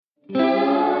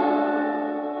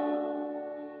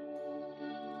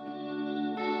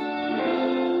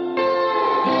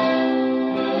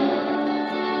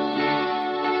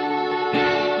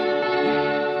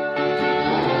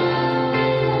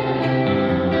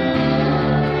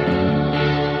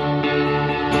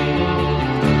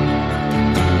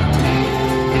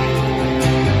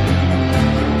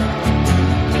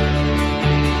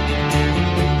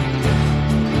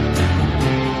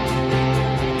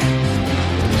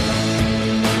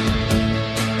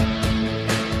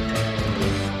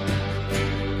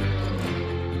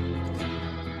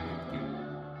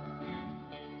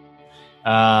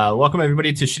Welcome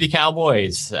everybody to Shitty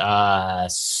Cowboys.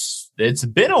 It's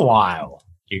been a while,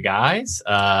 you guys.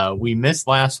 We missed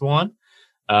last one.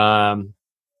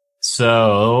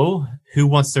 So who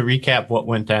wants to recap what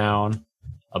went down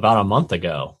about a month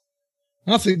ago?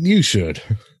 I think you should.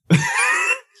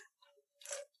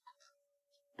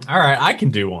 All right, I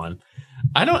can do one.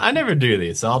 I never do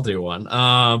these, so I'll do one.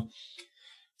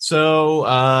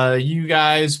 So you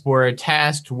guys were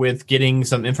tasked with getting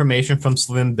some information from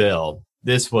Slim Bill.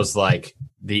 This was like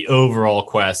the overall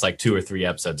quest, like 2 or 3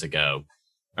 episodes ago.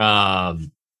 Oh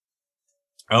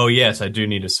yes, I do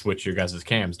need to switch your guys'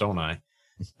 cams, don't I?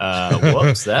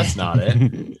 Whoops, that's not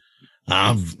it.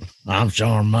 I'm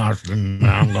Sean Marston.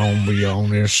 I'm gonna be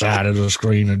on this side of the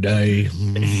screen today.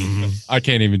 I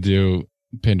can't even do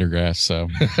Pendergrass, so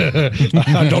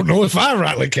I don't know if I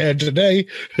rightly can today.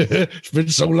 It's been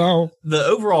so long. The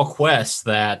overall quest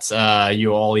that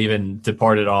you all even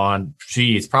departed on,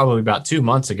 geez, probably about 2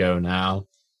 months ago now,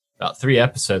 about 3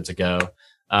 episodes ago,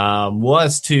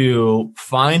 was to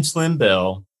find Slim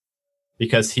Bill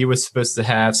because he was supposed to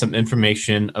have some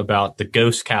information about the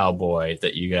ghost cowboy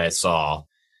that you guys saw.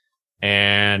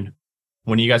 And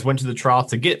when you guys went to the trough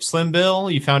to get Slim Bill,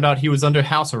 you found out he was under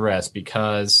house arrest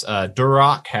because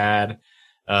Duroc had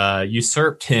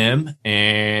usurped him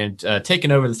and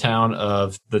taken over the town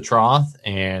of the trough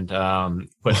and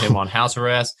put him on house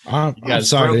arrest. I'm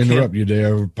sorry to interrupt you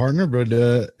there, partner, but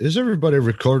is everybody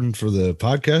recording for the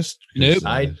podcast?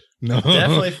 Nope. No,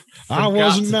 definitely I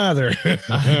wasn't either.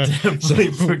 I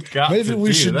definitely forgot. Maybe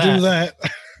we should do that.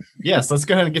 Yes, let's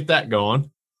go ahead and get that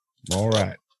going. All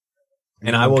right.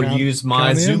 And I will use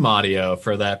my Zoom audio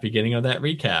for that beginning of that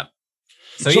recap.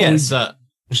 So yes,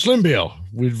 Slim Bill.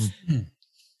 We've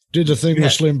did the thing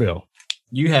with Slim Bill.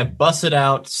 You have busted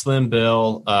out Slim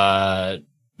Bill,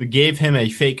 gave him a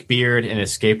fake beard, and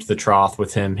escaped the trough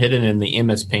with him hidden in the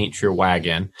MS Paint your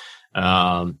wagon.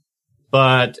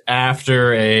 But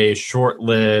after a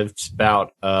short-lived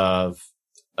bout of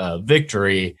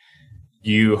victory,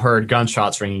 you heard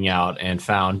gunshots ringing out and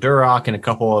found Duroc and a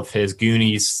couple of his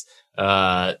goonies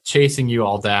chasing you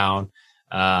all down.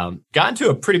 Got into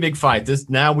a pretty big fight.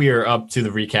 Now we are up to the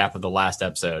recap of the last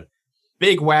episode.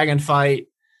 Big wagon fight.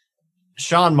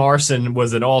 Sean Marston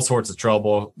was in all sorts of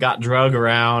trouble. Got drug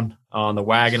around on the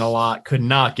wagon a lot. Could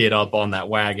not get up on that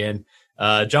wagon.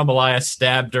 Jambalaya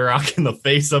stabbed Duroc in the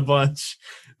face a bunch.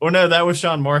 Or no, that was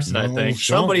Sean Marston, I think.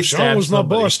 Sean was my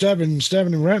boy stabbing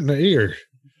him right in the ear.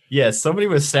 Yes, somebody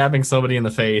was stabbing somebody in the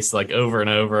face like over and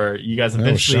over. You guys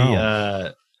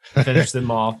eventually finished them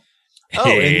off. Oh,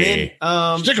 and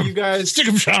then you guys stick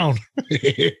him, Sean.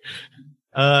 You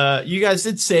guys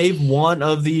did save one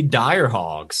of the dire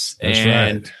hogs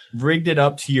and rigged it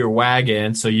up to your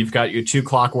wagon. So you've got your 2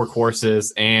 clockwork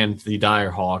horses and the dire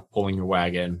hog pulling your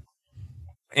wagon.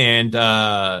 And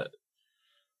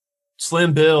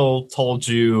Slim Bill told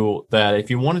you that if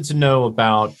you wanted to know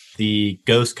about the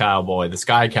ghost cowboy, the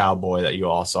sky cowboy that you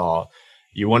all saw,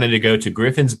 you wanted to go to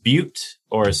Griffin's Butte,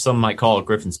 or as some might call it,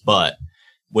 Griffin's Butt,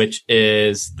 which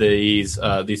is these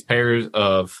pairs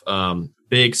of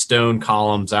big stone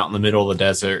columns out in the middle of the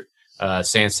desert,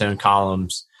 sandstone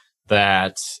columns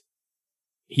that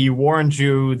he warned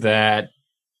you that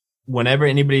whenever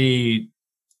anybody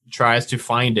tries to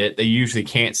find it, they usually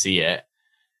can't see it.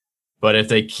 But if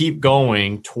they keep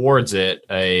going towards it,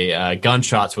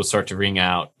 gunshots will start to ring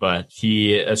out. But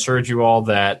he assured you all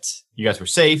that you guys were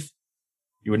safe.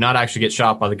 You would not actually get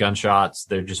shot by the gunshots.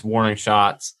 They're just warning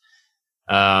shots.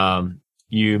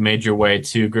 You made your way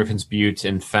to Griffin's Butte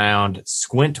and found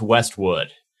Squint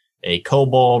Westwood, a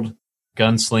kobold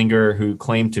gunslinger who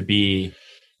claimed to be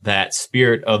that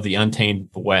spirit of the untamed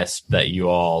West that you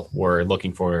all were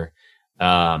looking for.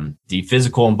 The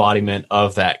physical embodiment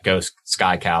of that ghost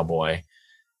sky cowboy.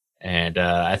 And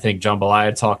I think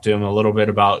Jambalaya talked to him a little bit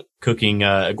about cooking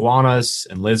iguanas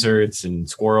and lizards and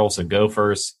squirrels and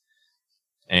gophers.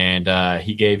 And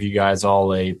he gave you guys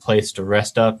all a place to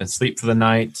rest up and sleep for the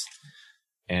night.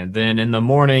 And then in the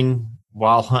morning,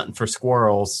 while hunting for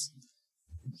squirrels,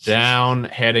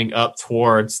 heading up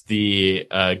towards the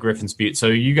Griffin's Butte. So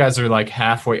you guys are like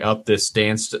halfway up this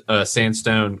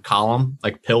sandstone column,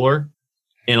 like pillar,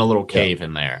 in a little cave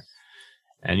in there.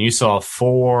 And you saw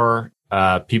 4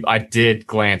 people. I did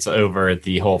glance over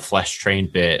the whole flesh train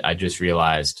bit, I just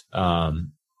realized.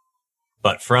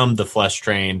 But from the flesh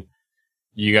train,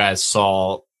 you guys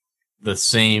saw the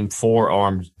same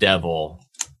 4-armed devil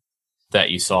that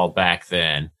you saw back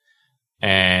then.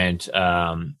 And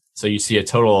so you see a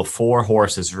total of 4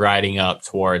 horses riding up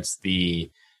towards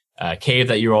the cave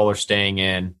that you all are staying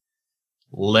in,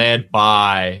 led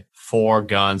by 4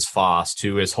 Guns Fost,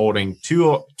 who is holding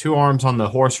two arms on the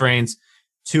horse reins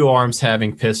two arms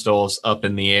having pistols up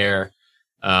in the air,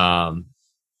 and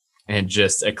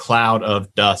just a cloud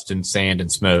of dust and sand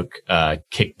and smoke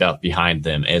kicked up behind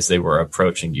them as they were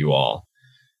approaching you all.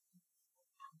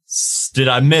 Did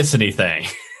I miss anything?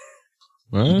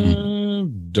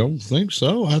 Don't think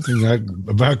so. I think that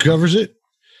about covers it.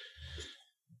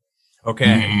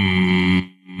 Okay.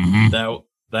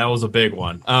 That was a big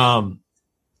one.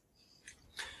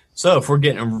 So if we're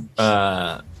getting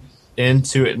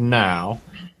into it now,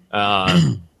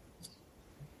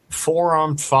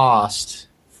 Four-Armed Faust.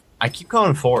 I keep calling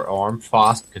him Four-Armed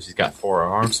Faust because he's got 4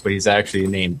 arms, but he's actually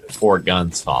named Four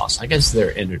Guns Faust. I guess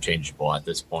they're interchangeable at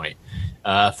this point.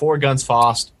 Four Guns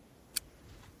Faust,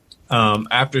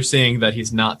 after seeing that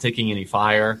he's not taking any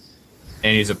fire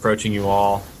and he's approaching you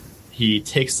all, he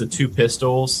takes the 2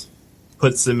 pistols,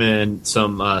 puts them in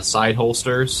some side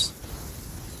holsters,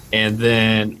 and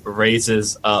then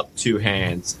raises up 2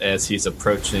 hands as he's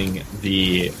approaching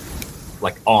the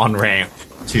on-ramp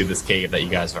to this cave that you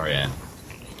guys are in.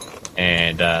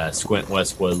 And Squint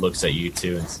Westwood looks at you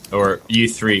two, or you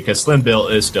three, because Slim Bill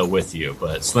is still with you,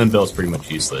 but Slim Bill's pretty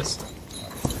much useless.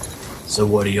 So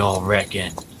what do y'all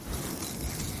reckon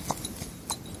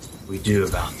we do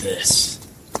about this?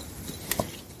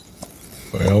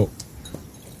 Well,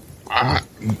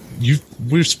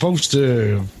 we're supposed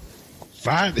to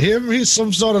fight him. He's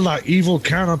some sort of evil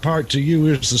counterpart to you.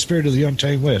 Is the spirit of the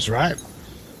Untamed West, right?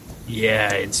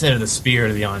 Yeah, instead of the spirit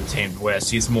of the Untamed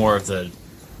West, he's more of the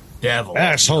devil.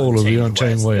 Asshole of the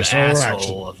Untamed West. All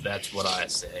right. That's what I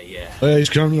say, yeah. Well, he's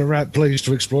come to the right place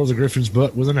to explore the Griffin's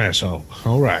butt with an asshole.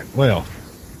 All right, well.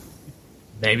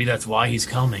 Maybe that's why he's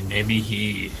coming. Maybe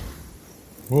he...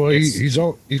 Well, he's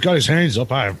got his hands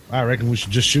up. I reckon we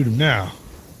should just shoot him now.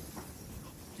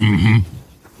 Mm-hmm.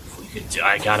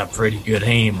 I got a pretty good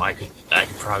aim. I could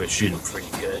probably shoot him pretty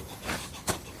good.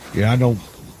 Yeah, I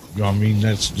mean,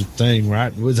 that's the thing,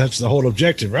 right? That's the whole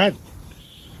objective, right?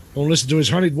 Don't listen to his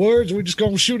honeyed words. We're just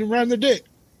going to shoot him right in the dick.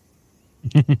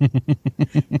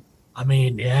 I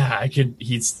mean, yeah, I could.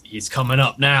 He's coming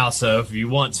up now, so if you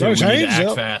want to, we need to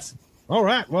act fast. All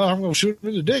right, well, I'm going to shoot him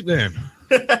in the dick then.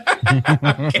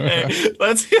 Okay,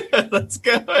 let's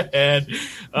go ahead.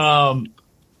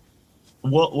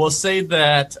 We'll say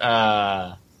that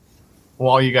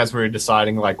while you guys were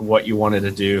deciding what you wanted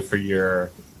to do for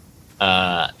your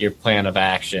plan of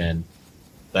action,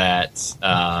 that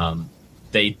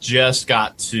they just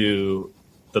got to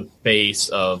the base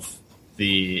of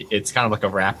it's kind of like a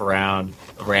wraparound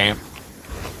ramp,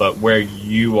 but where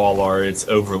you all are, it's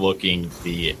overlooking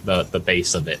the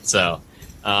base of it. So,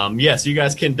 yes, you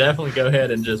guys can definitely go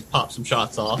ahead and just pop some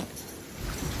shots off.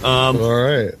 All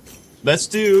right. Let's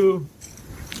go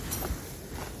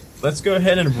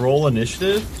ahead and roll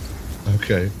initiative.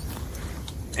 Okay.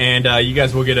 And you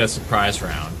guys will get a surprise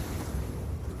round.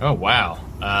 Oh, wow.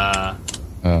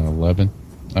 11.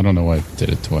 I don't know why I did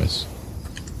it twice.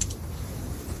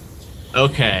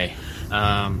 Okay.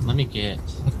 Let me get...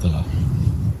 What the...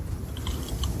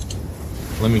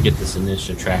 Let me get this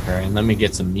initiative tracker, and let me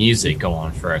get some music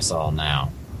going for us all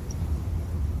now.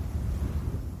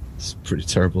 It's a pretty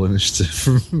terrible initiative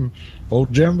from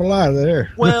old Jambalaya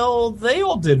there. Well, they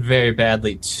all did very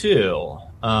badly, too.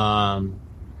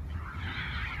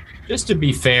 Just to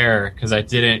be fair, because I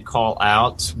didn't call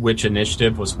out which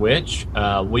initiative was which,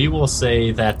 we will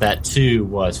say that 2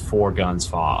 was Four Guns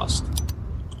Faust.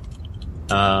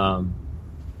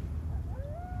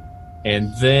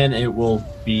 And then it will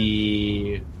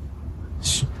be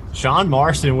Sean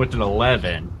Marston with an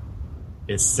 11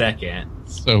 is second.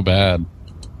 So bad.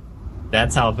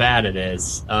 That's how bad it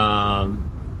is.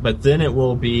 But then it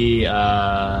will be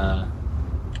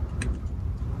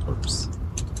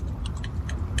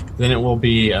Then it will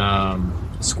be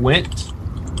Squint,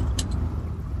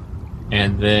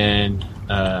 and then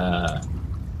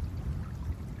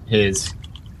his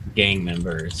gang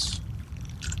members.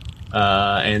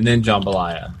 And then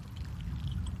Jambalaya.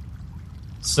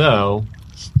 So,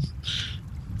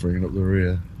 bringing up the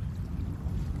rear.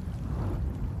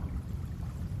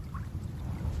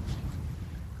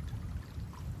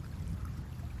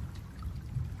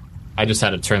 I just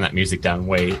had to turn that music down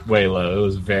way low. It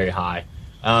was very high.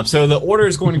 So the order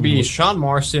is going to be Sean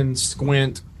Marston,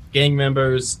 Squint, gang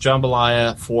members,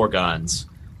 Jambalaya, Four Guns.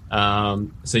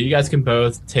 So you guys can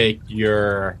both take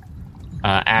your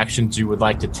actions you would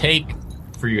like to take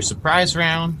for your surprise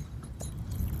round.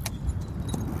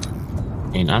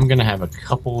 And I'm going to have a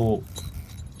couple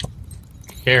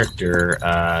character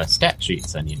stat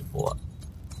sheets I need to pull up.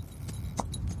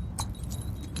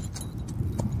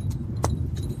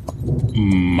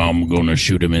 I'm going to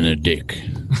shoot him in the dick.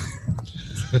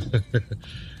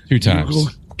 2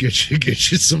 times.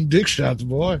 Get you some dick shots,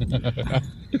 boy.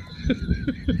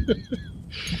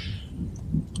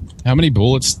 How many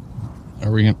bullets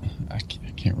are we in? I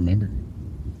can't remember.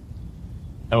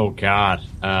 Oh God.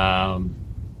 I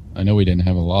know we didn't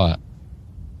have a lot.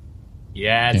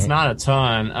 Yeah, it's not a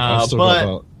ton. I've still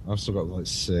but got like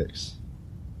 6.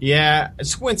 yeah,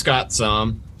 Squint's got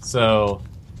some. So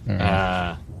All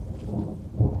right.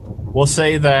 we'll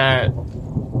say that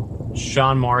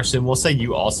Sean Morrison, we'll say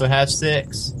you also have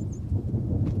 6.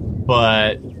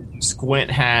 But Squint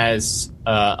has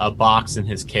a box in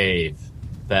his cave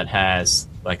that has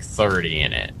like 30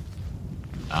 in it.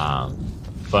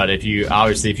 But if you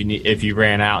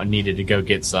ran out and needed to go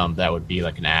get some, that would be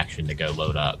like an action to go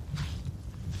load up.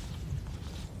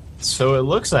 So it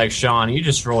looks like, Sean, you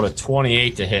just rolled a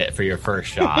 28 to hit for your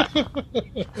first shot.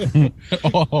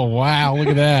 Oh wow! Look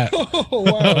at that. Oh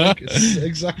wow! It's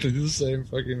exactly the same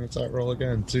fucking attack roll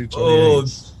again. 2 Oh,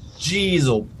 28s.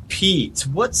 jeez, Pete.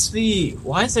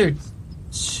 Why is there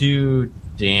 2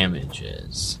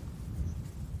 damages?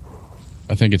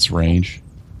 I think it's range.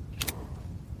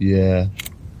 Yeah.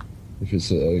 If it's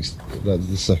that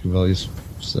the second value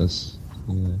says.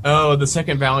 Yeah. Oh, the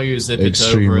second value is if it's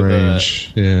Extreme over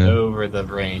range. Yeah. over the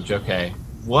range. Okay.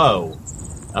 Whoa.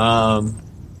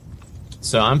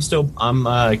 So I'm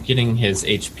getting his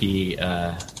HP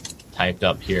typed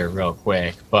up here real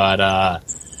quick, but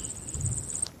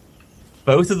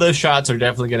both of those shots are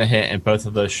definitely going to hit, and both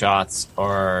of those shots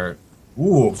are.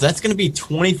 Ooh, that's going to be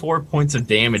 24 points of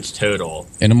damage total.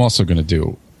 And I'm also going to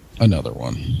do another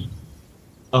one.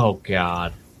 Oh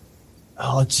God.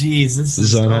 Oh jeez, this is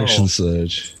Zone action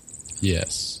surge.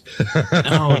 Yes.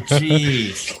 Oh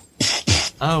jeez.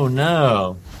 Oh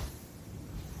no.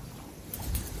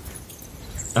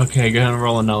 Okay, go ahead and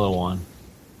roll another one.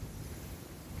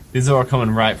 These are all coming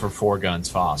right for 4 guns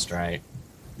fast, right?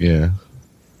 Yeah.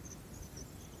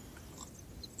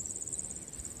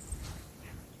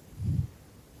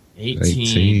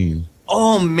 18.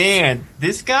 Oh man,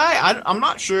 this guy, I'm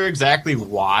not sure exactly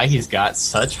why he's got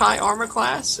such high armor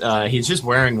class. He's just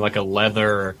wearing like a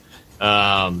leather,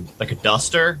 like a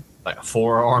duster, like a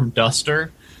forearm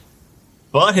duster.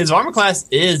 But his armor class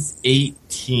is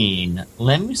 18.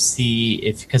 Let me see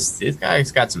because this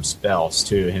guy's got some spells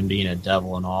too, him being a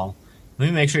devil and all. Let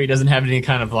me make sure he doesn't have any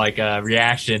kind of like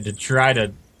reaction to try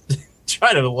to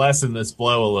lessen this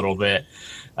blow a little bit.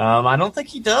 I don't think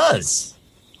he does.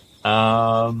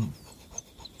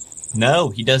 No,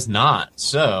 he does not.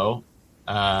 So,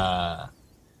 because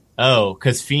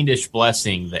Fiendish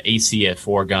Blessing, the AC at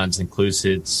 4 guns includes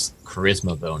its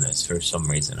charisma bonus for some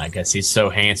reason. I guess he's so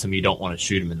handsome you don't want to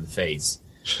shoot him in the face.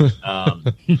 I'll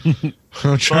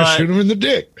try to shoot him in the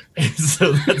dick.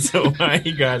 So that's why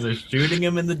you guys are shooting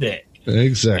him in the dick.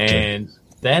 Exactly. And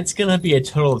that's going to be a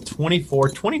total of 24,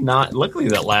 29. Luckily,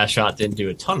 that last shot didn't do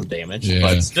a ton of damage, Yeah.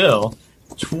 but still,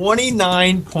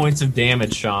 29 points of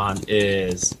damage, Sean,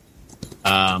 is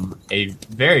a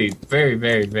very, very,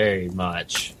 very, very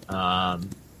much.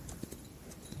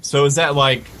 So is that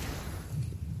like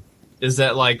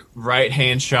right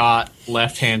hand shot,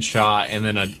 left hand shot, and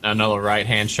then another right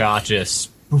hand shot,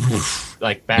 just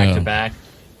like back to back?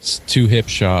 It's 2 hip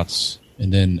shots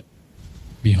and then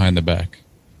behind the back.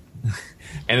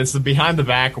 And it's the behind the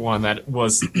back one that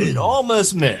was it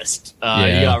almost missed. You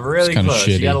Yeah, got really it's kinda close.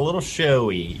 You shitty. got a little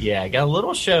showy. Yeah, got a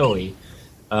little showy.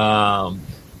 Okay,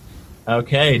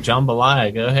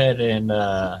 Jambalaya, go ahead and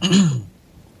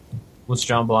what's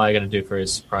Jambalaya going to do for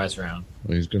his surprise round?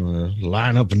 Well, he's going to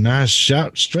line up a nice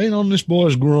shot straight on this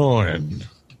boy's groin.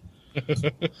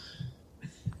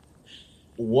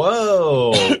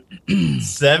 Whoa,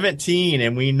 17,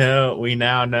 and we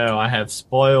now know I have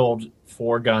spoiled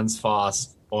 4 guns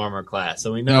Foss armor class,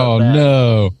 so we know Oh that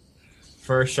no!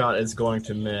 first shot is going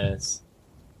to miss.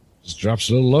 Just drops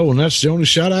a little low, and that's the only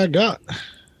shot I got.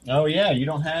 Oh yeah, you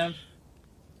don't have.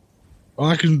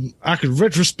 I could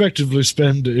retrospectively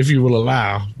spend, if you will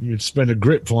allow, you'd spend a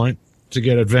grit point to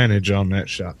get advantage on that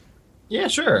shot. Yeah,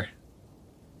 sure.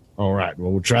 All right,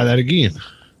 well, we'll try that again.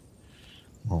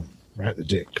 Oh, right the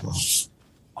dick. Come on.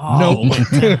 Oh, Nope.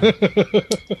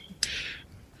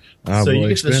 I So you will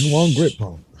get the expend 1 grit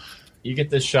point. You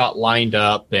get this shot lined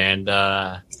up, and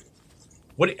how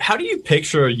do you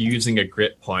picture using a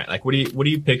grit point? Like, what do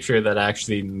you picture that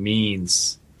actually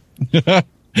means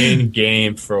in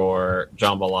game for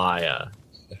Jambalaya?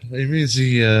 It means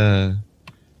he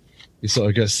sort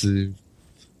of gets he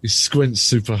squints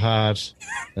super hard,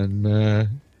 and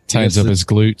Tightens up his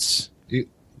glutes.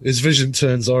 his vision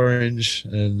turns orange,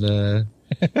 and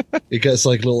he gets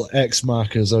like little X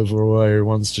markers over where he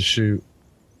wants to shoot.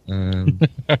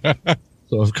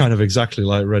 Sort of kind of exactly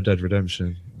like Red Dead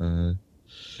Redemption.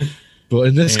 But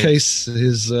in this And- case,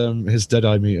 his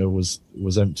Deadeye meter was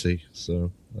empty.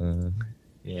 So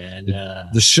Yeah, and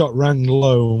the shot rang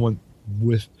low and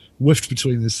went whiffed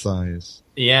between his thighs.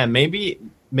 yeah, maybe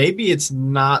it's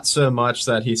not so much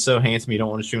that he's so handsome you don't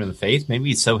want to shoot him in the face. Maybe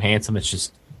he's so handsome it's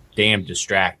just damn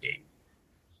distracting.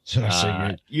 So I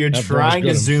say, You're that trying to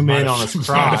bro's got a zoom in on his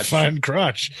crotch, fine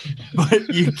crotch.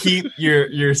 but you keep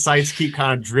your sights keep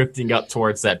kind of drifting up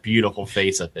towards that beautiful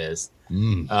face of his.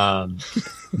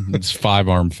 It's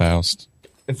 5-arm Faust.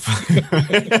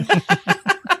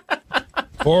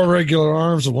 4 regular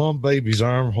arms and 1 baby's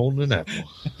arm holding an apple.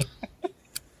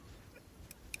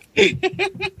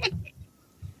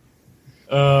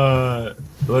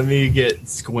 Let me get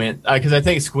Squint because I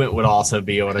think Squint would also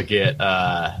be able to get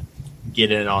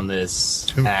in on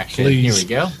this action. Please. Here we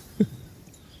go.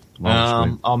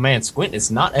 Oh man, Squint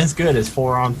is not as good as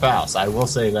 4-armed Faust. I will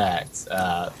say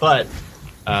that. But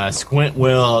Squint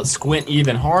will squint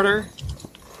even harder.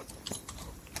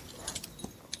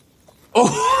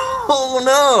 Oh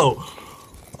no!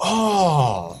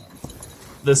 Oh,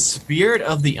 the Spirit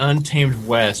of the Untamed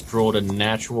West rolled a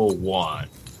natural 1.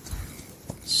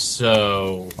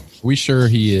 So We sure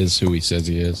he is who he says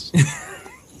he is.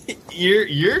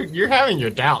 you're having your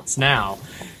doubts now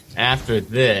after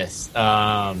this.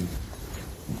 Wow.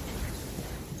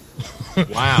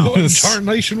 What in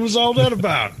tarnation was all that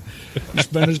about?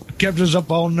 Kept us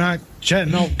up all night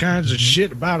chatting all kinds of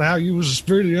shit about how you was the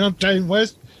spirit of the untamed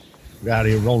West. You're out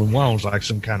here rolling wands like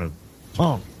some kind of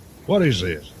punk. What is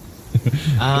this?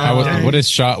 What does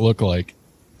shot look like?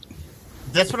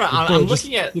 That's what I'm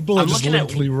looking at. The bullet I'm just looking at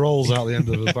limply rolls out the end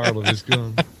of the barrel of his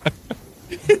gun.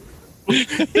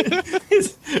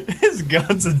 his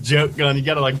gun's a joke gun. You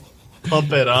gotta like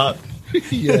pump it up.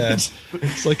 Yeah,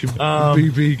 it's like a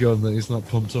BB gun that he's not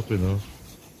pumped up enough.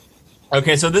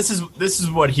 Okay, so this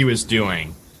is what he was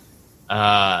doing.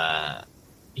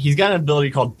 He's got an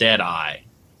ability called Deadeye,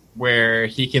 where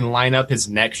he can line up his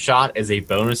next shot as a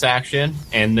bonus action,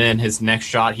 and then his next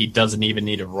shot he doesn't even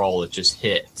need to roll; it just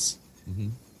hits. Mm-hmm.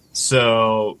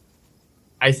 So,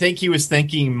 I think he was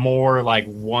thinking more like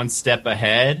one step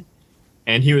ahead,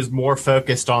 and he was more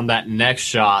focused on that next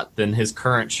shot than his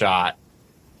current shot.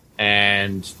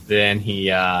 And then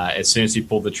he, as soon as he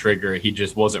pulled the trigger, he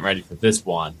just wasn't ready for this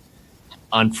one.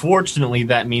 Unfortunately,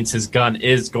 that means his gun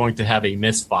is going to have a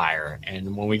misfire.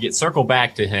 And when we circle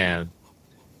back to him,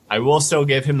 I will still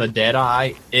give him the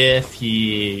Deadeye if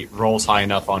he rolls high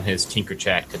enough on his Tinker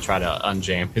check to try to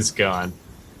unjam his gun.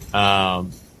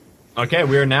 Okay,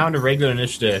 we are now into regular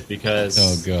initiative because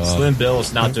Slim Bill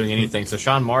is not doing anything. So,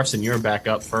 Sean Marston, you're back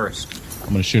up first. I'm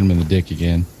going to shoot him in the dick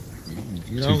again.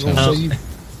 You know, I'm gonna say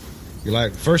you're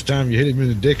like, first time you hit him in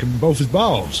the dick and both his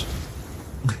balls.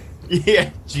 Yeah,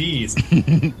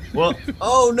 jeez. Well,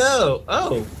 oh no.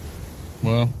 Oh.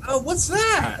 Well, Oh, what's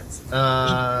that?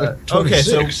 Okay,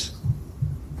 so 26.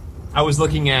 I was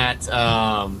looking at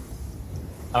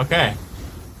okay.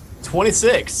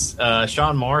 26.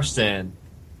 Sean Marston,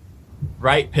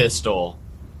 right pistol,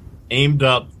 aimed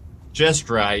up just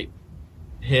right,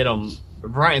 hit him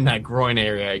right in that groin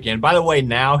area again. By the way,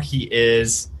 now he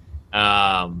is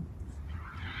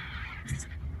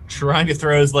trying to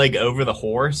throw his leg over the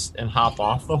horse and hop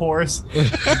off the horse.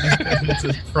 It's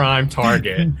his prime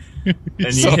target. And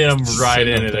you hit him right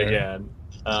in it again.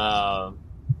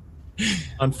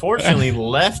 Unfortunately,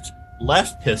 left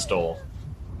pistol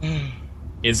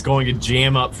is going to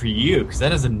jam up for you because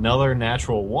that is another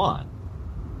natural 1.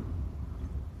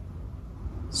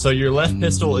 So your left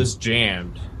pistol is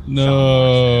jammed.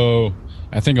 no.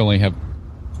 I think I only have,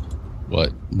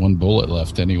 1 bullet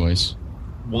left anyways.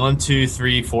 1, 2,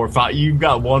 3, 4, 5. You've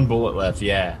got 1 bullet left.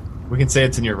 Yeah, we can say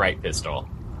it's in your right pistol.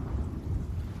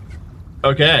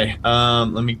 Okay.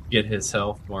 Let me get his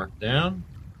health marked down.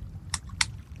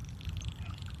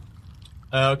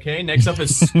 Okay. Next up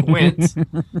is Squint.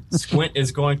 Squint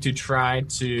is going to try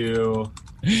to.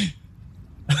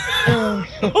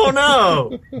 Oh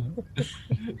no!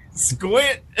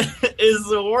 Squint is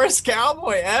the worst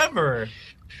cowboy ever.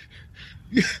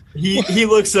 He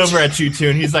looks over at you too,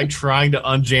 and he's like trying to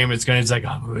unjam his gun. He's like,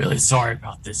 "I'm really sorry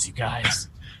about this, you guys.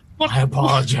 I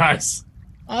apologize.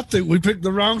 I think we picked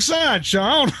the wrong side,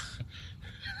 Sean.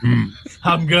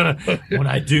 I'm gonna when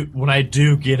I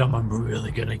do get him, I'm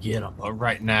really gonna get him. But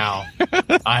right now,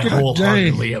 I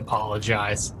wholeheartedly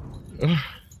apologize."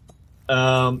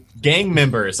 Gang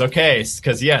members, okay,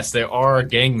 because yes, there are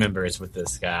gang members with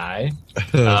this guy.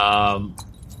 Let me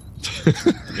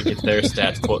get their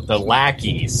stats. Quote, the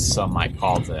lackeys, some might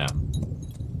call them.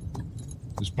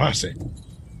 His posse.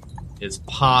 His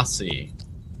posse.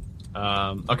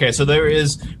 Okay, so there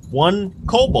is 1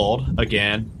 kobold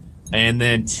again and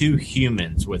then 2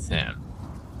 humans with him.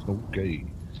 Okay.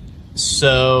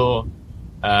 So,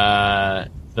 the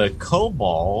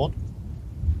kobold.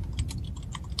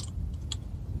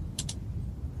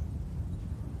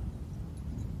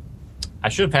 I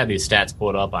should have had these stats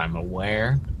pulled up, I'm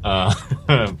aware.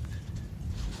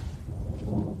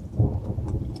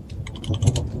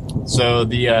 So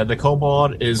the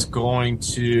kobold is going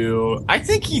to. I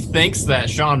think he thinks that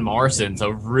Sean Marston's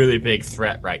a really big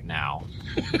threat right now,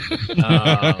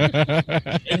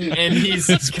 and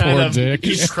he's kind of dick.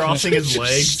 he's crossing his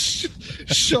legs.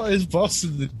 Shot his boss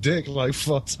in the dick like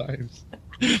 4 times.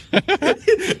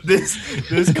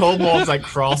 This kobold's like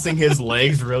crossing his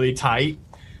legs really tight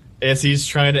as he's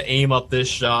trying to aim up this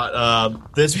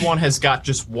shot. This one has got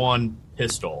just one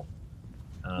pistol.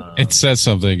 It says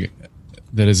something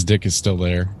that his dick is still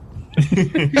there.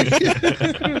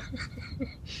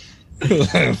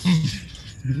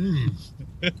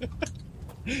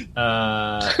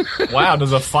 Wow,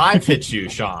 does a 5 hit you,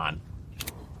 Sean?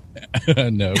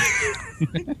 No.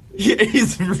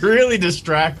 He's really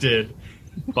distracted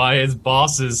by his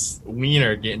boss's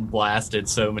wiener getting blasted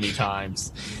so many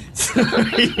times. So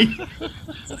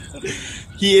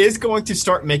he is going to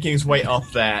start making his way up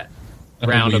that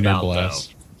roundabout,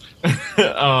 blast.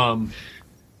 though.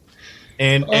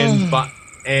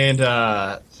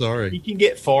 Sorry. He can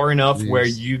get far enough Jeez. where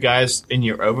you guys in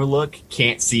your overlook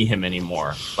can't see him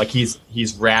anymore. Like he's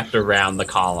wrapped around the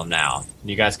column now.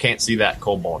 You guys can't see that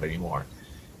kobold anymore.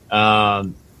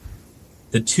 The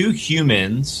 2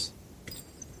 humans,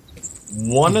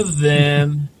 one of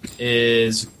them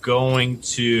is going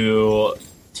to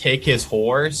take his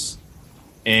horse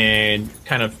and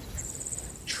kind of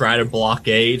try to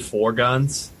blockade Four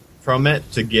Guns from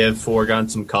it to give Four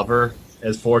Guns some cover,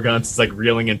 as Four Guns is like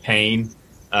reeling in pain.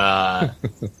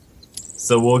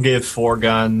 So we'll give Four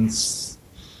Guns.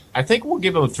 I think we'll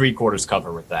give him 3/4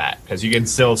 cover with that, because you can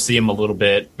still see him a little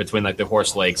bit between like the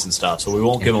horse legs and stuff. So we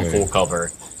won't give him full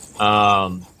cover.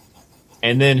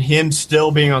 And then him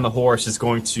still being on the horse is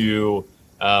going to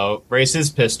raise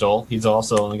his pistol. He's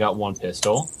also only got 1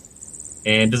 pistol.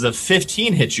 And does a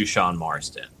 15 hit you, Sean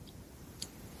Marston?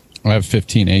 I have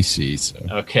 15 AC. So.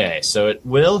 Okay, so it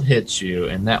will hit you,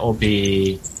 and that will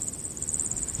be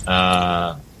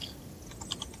 5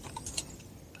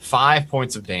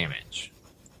 points of damage.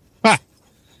 Ha!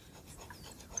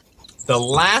 The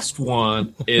last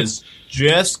one is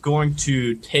just going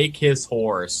to take his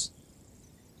horse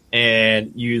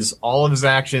and use all of his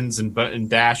actions and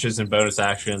dashes and bonus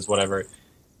actions, whatever,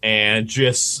 and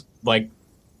just like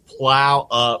plow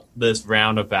up this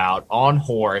roundabout on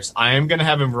horse. I am going to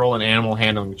have him roll an animal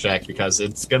handling check because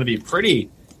it's going to be pretty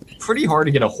hard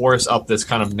to get a horse up this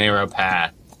kind of narrow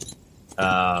path.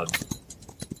 Okay,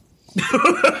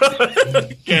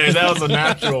 that was a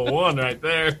natural 1 right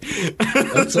there.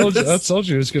 I told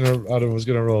you Adam was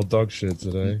gonna roll dog shit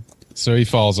today. So he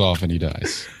falls off and he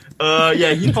dies.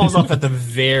 Yeah, he falls off at the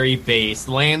very base,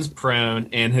 lands prone,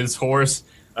 and his horse,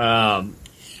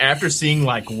 after seeing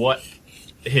like what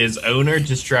his owner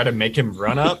just tried to make him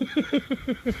run up,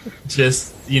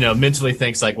 just mentally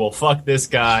thinks like, well, fuck this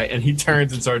guy, and he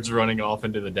turns and starts running off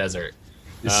into the desert.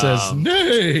 It says,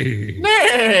 "Nay,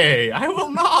 nay, I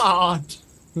will not."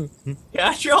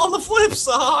 Got you on the flip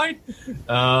side.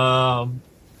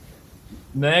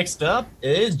 Next up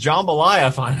is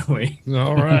Jambalaya, finally.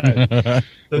 All right."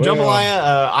 So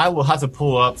Jambalaya, I will have to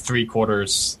pull up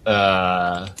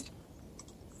 3/4.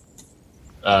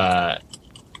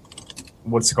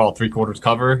 What's it called? 3/4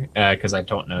 cover, because I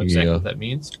don't know exactly what that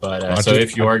means. But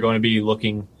if you are going to be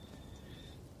looking.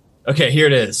 Okay, here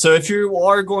it is. So if you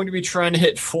are going to be trying to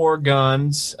hit Four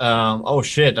Guns,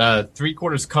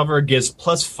 3/4 cover gives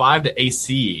 +5 to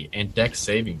AC and Dex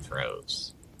saving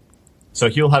throws. So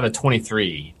he'll have a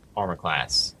 23 armor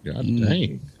class. God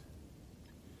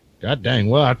dang.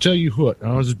 Well, I tell you what,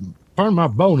 as part of my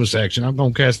bonus action, I'm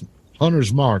going to cast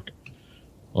Hunter's Mark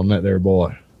on that there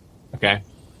boy. Okay.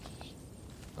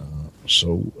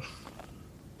 So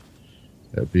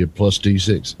that'd be a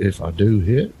 +D6 if I do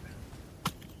hit.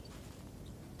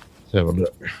 Let's have a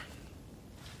look. I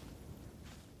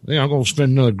think I'm going to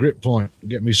spend another grit point to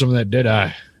get me some of that dead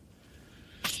eye.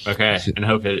 Okay, and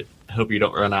hope you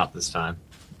don't run out this time.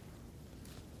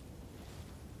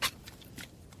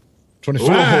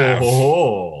 25.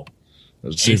 Oh,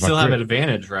 Let's see you if still I have crit. an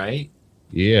advantage, right?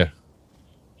 Yeah.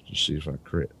 Let's see if I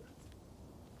crit.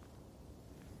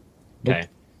 Okay.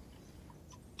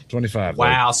 25.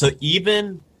 Wow. So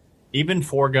even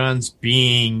Four Guns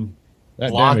being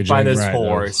That blocked damage by ain't this right, though.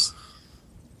 horse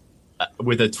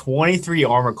with a 23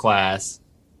 armor class,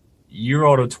 you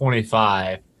rolled a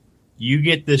 25. you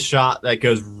get this shot that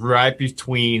goes right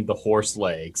between the horse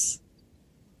legs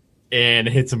and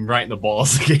hits him right in the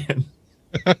balls again.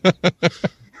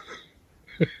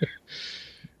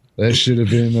 That should have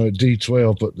been a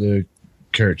D12, but the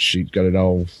character sheet got it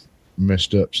all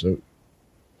messed up. So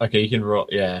Okay, you can roll.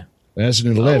 Yeah. that's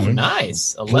an 11. Oh,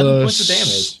 nice. 11 points of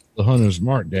damage. The hunter's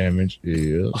mark damage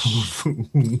is.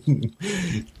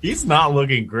 He's not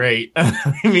looking great.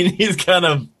 I mean, he's kind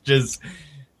of just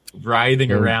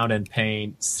writhing around in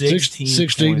pain. 16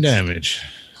 points. damage.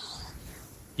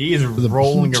 He is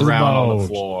rolling to the around on the balls.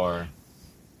 floor,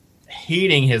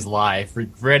 hating his life,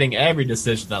 regretting every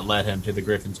decision that led him to the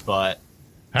Griffin's butt.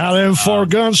 How them four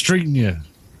guns treating you?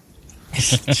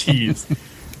 Jeez.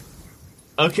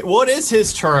 Okay, what is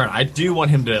his turn? I do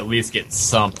want him to at least get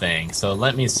something, so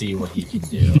let me see what he can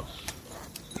do.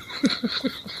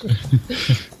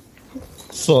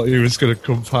 Thought he was going to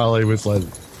come pally with like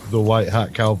the white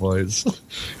hat cowboys.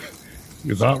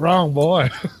 You're not wrong, boy.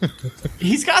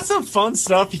 He's got some fun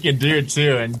stuff he can do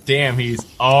too, and damn, he's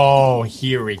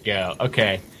here we go.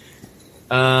 Okay.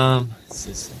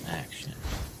 System action.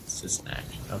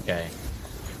 Okay.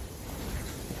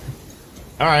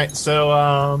 Alright,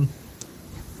 so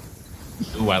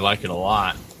ooh, I like it a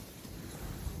lot.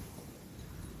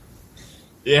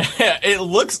 Yeah, it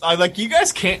looks like you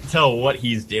guys can't tell what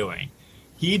he's doing.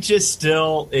 He just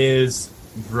still is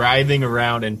writhing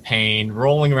around in pain,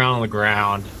 rolling around on the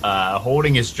ground,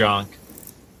 holding his junk,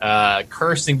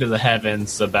 cursing to the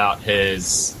heavens about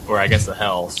his, or I guess the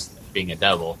hells, being a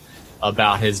devil,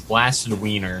 about his blasted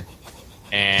wiener.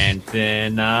 And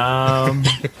then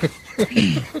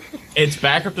it's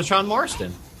back up to Sean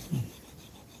Marston.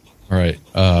 All right.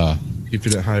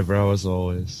 Keeping it highbrow as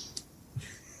always.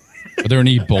 Are there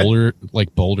any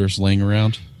boulders laying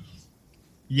around?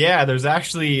 Yeah, there's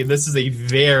actually, this is a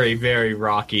very, very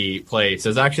rocky place.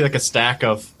 There's actually like a stack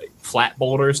of flat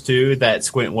boulders too that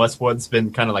Squint Westwood's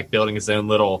been kind of like building his own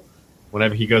little,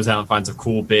 whenever he goes out and finds a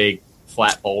cool big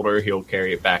flat boulder, he'll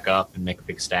carry it back up and make a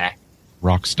big stack.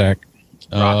 Rock stack.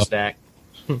 Rock stack.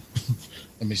 Let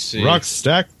me see. Rock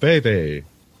stack, baby.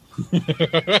 All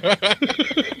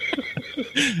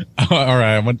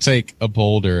right, I'm going to take a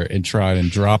boulder and try and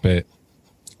drop it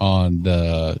on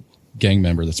the gang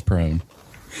member that's prone.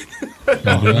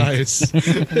 Nice.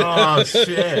 Oh,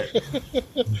 shit.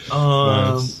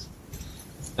 Nice.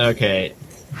 Okay.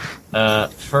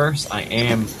 First,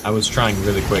 I was trying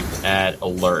really quick to add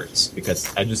alerts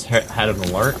because I just had an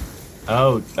alert.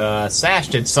 Oh, Sash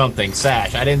did something.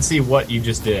 Sash, I didn't see what you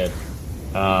just did.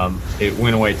 It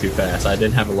went away too fast. I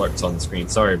didn't have alerts on the screen.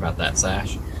 Sorry about that,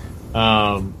 Sash.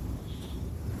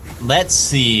 Let's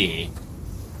see.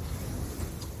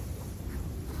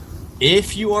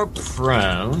 If you are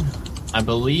prone, I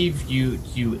believe you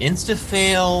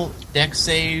insta-fail deck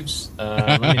saves.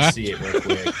 Let me see it real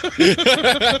quick.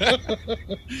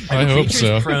 I hope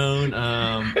so. Prone.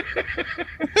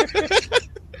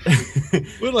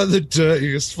 We're like the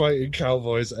dirtiest fighting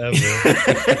cowboys ever.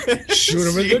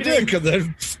 Shoot him in the dick and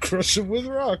then crush him with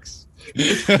rocks.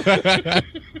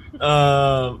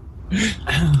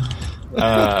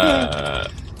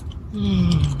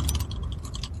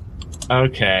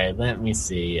 Okay, let me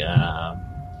see.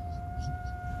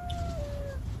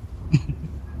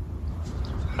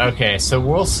 Okay, so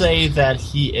we'll say that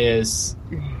he is.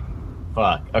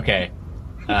 Fuck. Okay.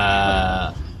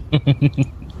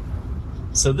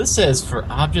 So this says for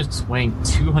objects weighing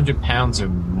 200 pounds or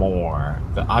more,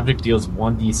 the object deals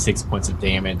 1d6 points of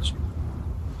damage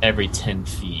every 10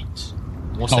 feet.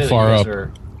 We'll How say far that up? you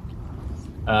guys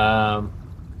are,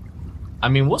 I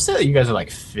mean, we'll say that you guys are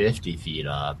like 50 feet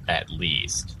up at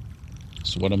least.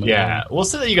 So what am I? Yeah, we'll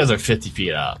say that you guys are 50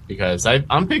 feet up because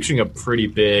I'm picturing a pretty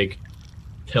big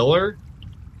pillar.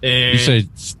 And You say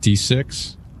it's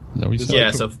D6? Is that what you said?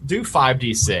 yeah, so do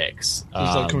 5d6. It's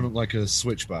like coming up like a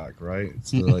switchback, right?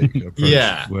 It's the, like approach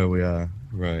Yeah. where we are.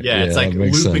 Right. Yeah, it's like that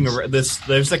makes looping sense. around.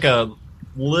 There's like a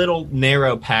little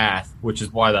narrow path, which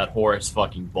is why that horse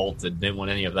fucking bolted. Didn't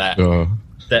want any of that.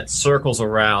 That circles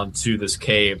around to this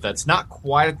cave that's not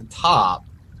quite at the top,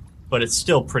 but it's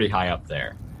still pretty high up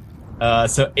there.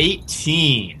 So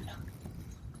 18.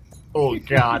 Oh,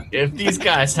 God. If these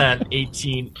guys had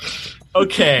 18...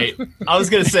 Okay, I was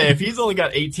going to say, if he's only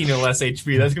got 18 or less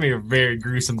HP, that's going to be a very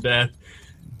gruesome death.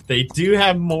 They do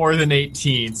have more than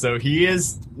 18, so he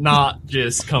is not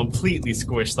just completely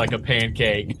squished like a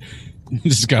pancake.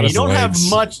 Just got his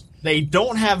legs. They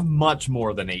don't have much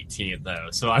more than 18, though.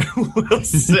 So I will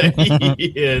say he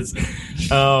is.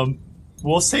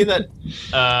 We'll say that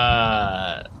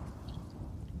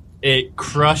it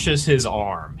crushes his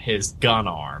arm, his gun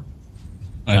arm.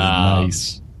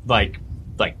 Nice. Like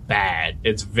like bad.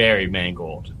 It's very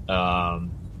mangled. That's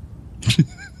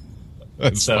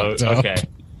So fucked up. okay.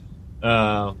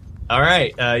 All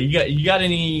right. You got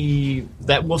any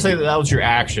that we'll say that was your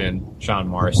action, Sean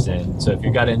Marston. So if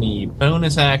you got any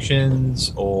bonus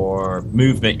actions or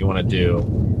movement you want to do,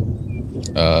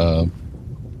 I'm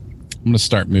gonna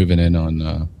start moving in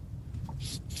on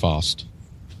Faust.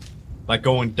 like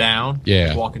going down,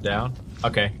 Yeah. walking down.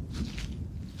 Okay.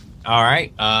 All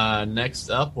right. Next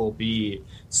up will be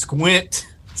Squint.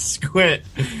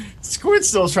 Squint's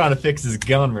still trying to fix his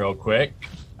gun real quick.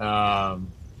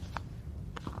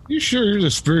 You sure you're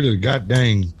the spirit of the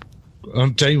goddamn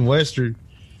Untamed Western?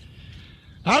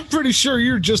 I'm pretty sure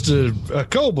you're just a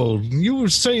kobold. You were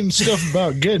saying stuff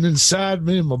about getting inside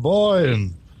me and my boy,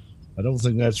 and I don't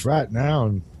think that's right now.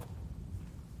 And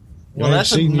Well, I ain't that's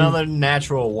seen another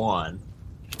natural one.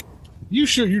 You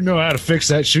sure you know how to fix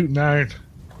that shooting iron?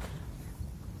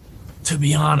 To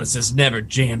be honest, it's never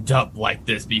jammed up like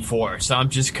this before, so I'm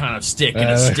just kind of sticking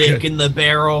a Okay. stick in the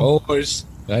barrel. Boys,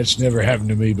 that's never happened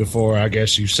to me before. I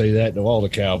guess you say that to all the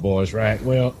cowboys, right?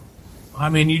 Well, I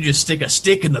mean, you just stick a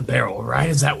stick in the barrel, right?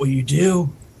 Is that what you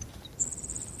do?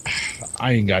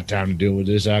 I ain't got time to deal with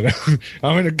this.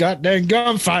 I'm in a goddamn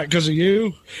gunfight because of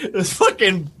you. There's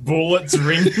fucking bullets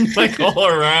ringing like all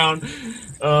around.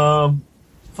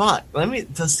 Fuck.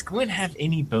 Does Squint have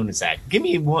any bonus act? Give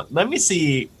me one. Let me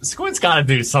see. Squint's got to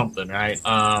do something, right?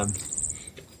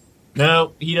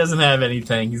 No, he doesn't have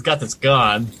anything. He's got this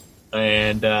gun,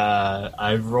 and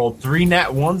I've rolled 3 nat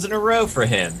 1s in a row for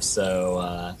him.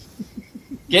 So,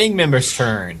 gang member's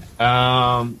turn.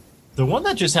 The one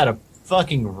that just had a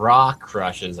fucking rock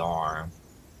crush his arm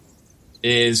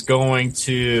is going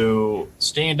to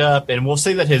stand up, and we'll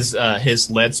say that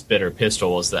his lead spitter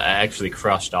pistol was actually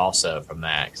crushed also from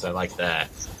that, because I like that.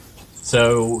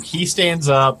 So he stands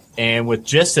up, and with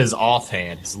just his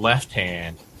offhand, his left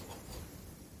hand,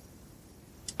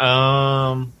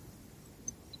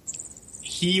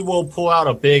 he will pull out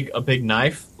a big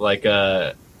knife, like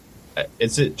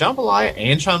is it Jambalaya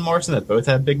and Sean Marston that both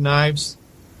have big knives,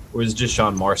 or is it just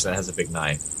Sean Marston that has a big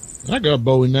knife? I got a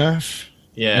Bowie knife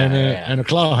Yeah, and a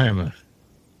claw hammer.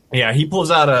 Yeah, he pulls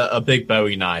out a big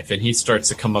Bowie knife, and he starts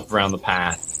to come up around the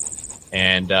path,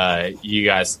 and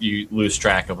you lose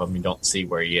track of him. You don't see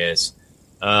where he is.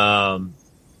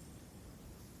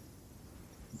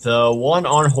 The one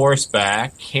on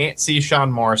horseback can't see Sean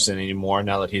Marston anymore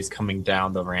now that he's coming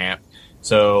down the ramp.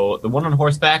 So the one on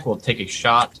horseback will take a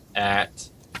shot at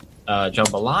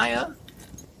Jambalaya.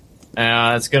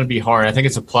 It's going to be hard. I think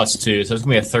it's a +2, so it's going to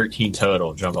be a 13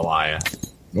 total, Jambalaya.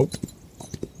 Nope.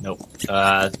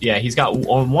 Yeah, he's got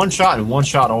one shot and one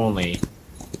shot only,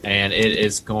 and it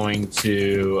is going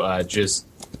to just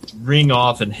ring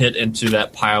off and hit into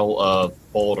that pile of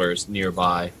boulders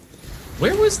nearby.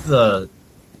 Where was the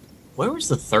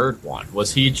third one?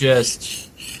 Was he just?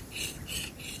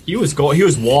 He was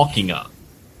walking up,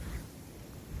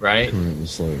 right?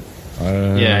 It's like,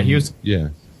 Yeah, he was. Yeah.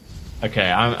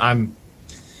 Okay, I'm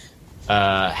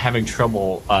having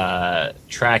trouble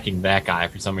tracking that guy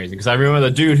for some reason, because I remember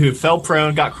the dude who fell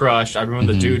prone, got crushed. I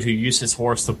remember the dude who used his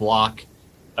horse to block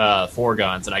 4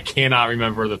 guns, and I cannot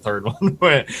remember the third one.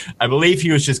 But I believe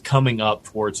he was just coming up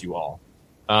towards you all.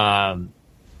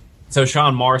 So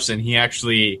Sean Marston, he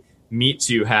actually meets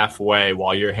you halfway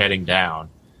while you're heading down,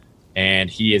 and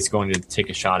he is going to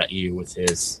take a shot at you with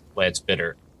his lead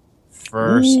spitter.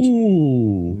 First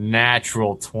Ooh.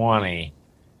 natural 20.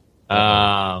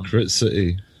 Crit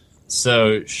City.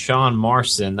 So Sean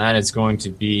Marston, that is going to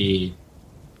be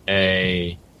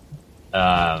a.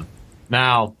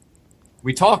 Now,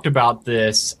 we talked about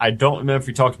this. I don't remember if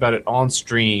we talked about it on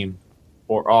stream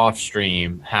or off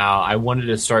stream. How I wanted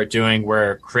to start doing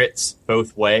where crits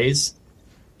both ways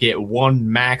get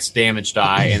 1 max damage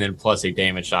die and then plus a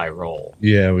damage die roll.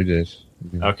 Yeah, we did.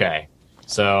 Okay,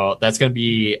 so that's going to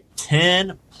be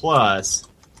 10 plus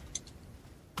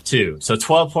 2, so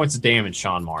 12 points of damage,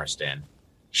 Sean Marston.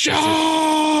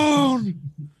 Sean!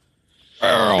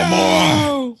 Earl,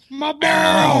 No! My boy!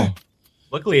 Earl.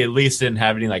 Luckily, at least didn't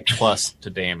have any like plus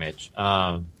to damage.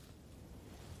 Jambalaya,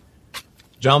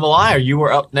 you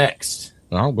were up next.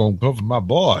 I'm going to cover my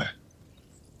boy.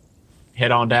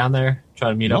 Head on down there. Try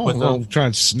to meet up with I'm going him. to try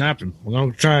and snap him. I'm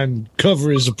going to try and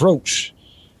cover his approach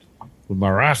with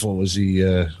my rifle as he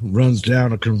runs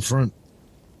down to confront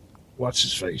what's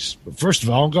his face. But first of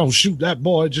all, I'm going to shoot that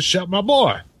boy. Just shot my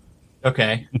boy.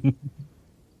 Okay.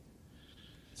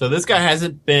 So this guy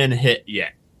hasn't been hit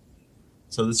yet.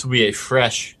 So this will be a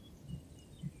fresh.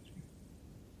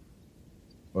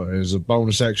 As a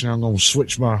bonus action, I'm going to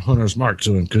switch my hunter's mark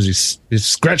to him because he's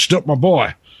scratched up my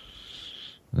boy.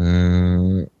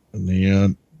 And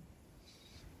then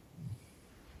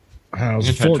how's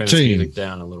I'm a gonna try to turn this 14? music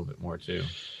down a little bit more too.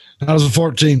 How's a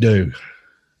 14 do?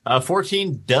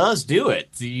 14 does do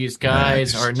it. These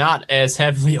guys Nice. are not as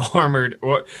heavily armored,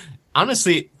 or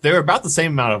honestly, they're about the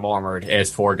same amount of armored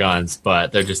as 4 guns,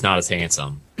 but they're just not as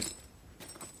handsome.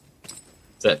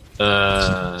 Is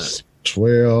that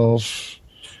 12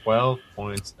 12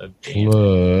 points of damage?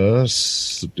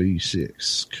 plus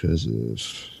D6 because of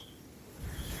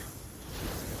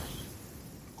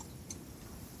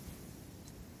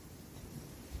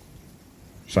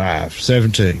 5,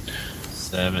 17.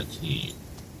 17.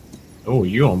 Oh,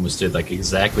 you almost did like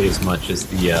exactly as much as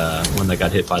the one that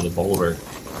got hit by the boulder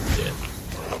did.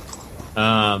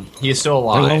 He is still That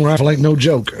long alive. rifle ain't no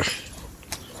joke.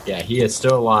 Yeah, he is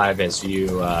still alive as you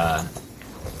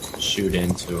shoot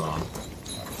into him.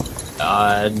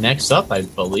 Next up, I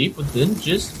believe, would then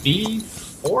just be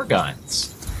 4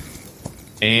 guns.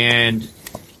 And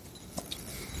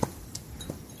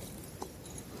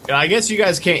I guess you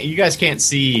guys can't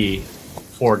see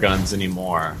 4 guns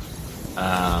anymore.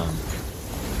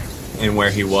 And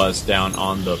where he was down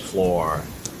on the floor.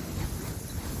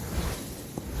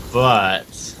 But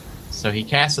so he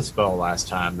cast a spell last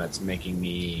time that's making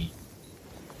me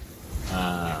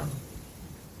have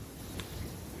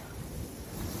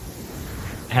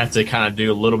to kind of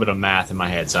do a little bit of math in my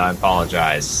head, so I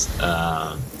apologize.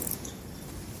 I'm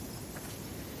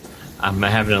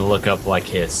having to look up like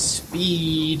his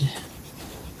speed.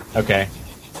 Okay.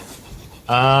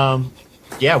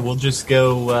 Yeah, we'll just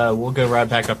go. We'll go right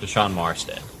back up to Sean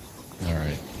Marsden. All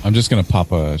right. I'm just going to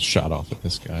pop a shot off at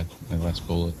this guy. My last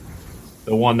bullet.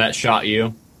 The one that shot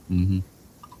you. Mm-hmm.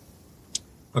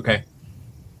 Okay.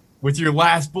 With your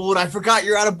last bullet, I forgot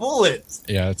you're out of bullets.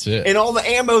 Yeah, that's it. And all the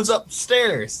ammo's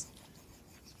upstairs.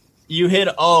 You hit,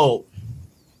 12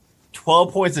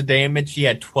 points of damage. He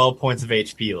had 12 points of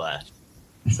HP left.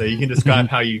 So you can describe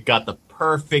how you got the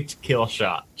perfect kill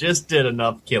shot. Just did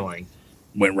enough killing.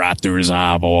 Went right through his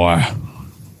eye, boy.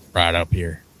 Right up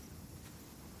here.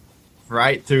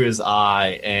 Right through his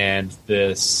eye, and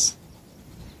this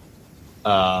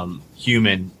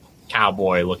human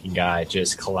cowboy-looking guy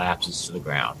just collapses to the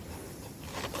ground.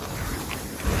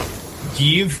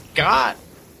 You've got...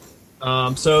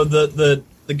 so the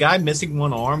guy missing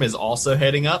one arm is also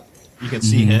heading up. You can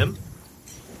see him.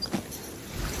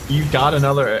 You've got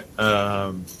another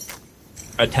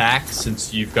attack,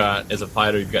 since you've got, as a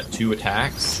fighter, you've got 2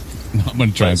 attacks. I'm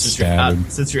going to try and stab him.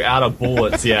 Since you're out of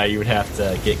bullets, yeah, you would have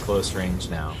to get close range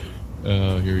now.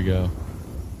 Oh, here we go.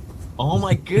 Oh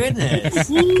my goodness.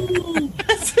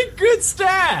 That's a good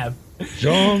stab.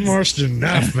 John Marston,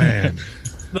 Knife Man.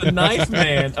 The knife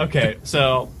man. Okay,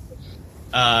 so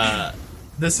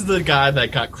this is the guy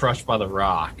that got crushed by the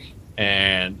rock,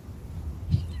 and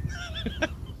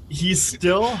he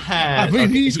still had... I mean,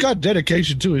 he's got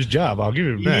dedication to his job. I'll give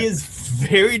him that. He is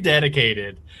very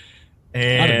dedicated.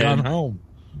 I'd have gone And home.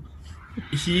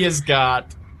 he has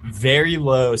got very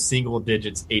low single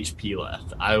digits HP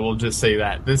left. I will just say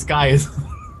that. This guy is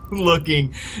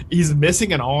looking... He's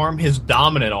missing an arm, his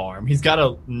dominant arm. He's got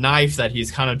a knife that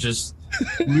he's kind of just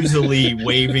woozily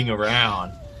waving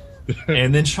around.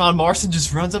 And then Sean Marsden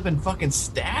just runs up and fucking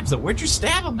stabs him. Where'd you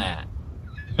stab him at?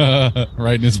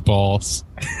 Right in his balls.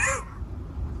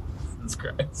 Jesus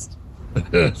Christ.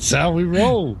 That's how we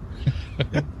roll.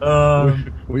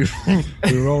 We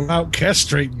roll out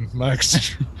castrating,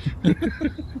 Max.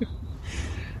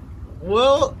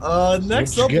 Well,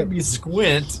 next you up get. will be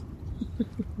Squint.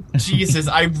 Jesus,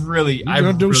 I You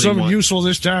gonna do really something want- useful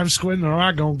this time, Squint, or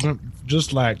I gonna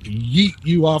just like yeet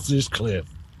you off this cliff?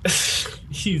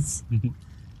 He's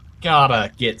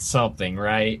gotta get something,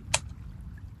 right?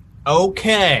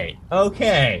 Okay.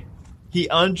 He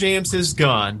unjams his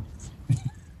gun,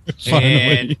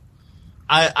 and Finally.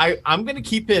 I'm gonna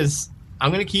keep his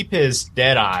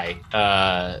dead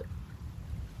eye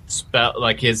spell,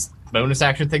 like his bonus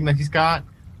action thing that he's got,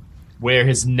 where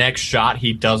his next shot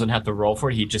he doesn't have to roll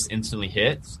for it; he just instantly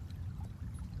hits.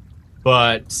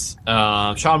 But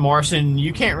Sean Marsden,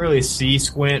 you can't really see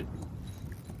Squint.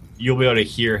 You'll be able to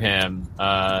hear him.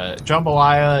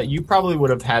 Jambalaya, you probably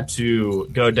would have had to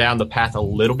go down the path a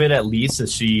little bit at least to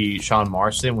see Sean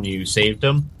Marsden when you saved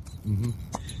him. Mm-hmm.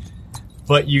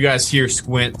 But you guys hear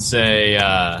Squint say,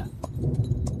 all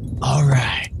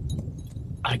right,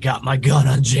 I got my gun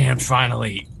unjammed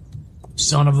finally.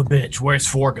 Son of a bitch, where's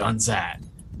 4 Guns at?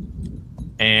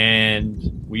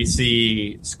 And we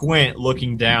see Squint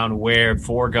looking down where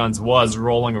 4 Guns was,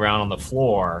 rolling around on the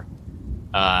floor,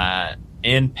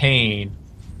 in pain,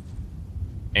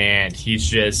 and he's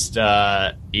just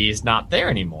he's not there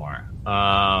anymore.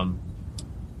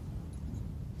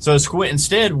 So Squint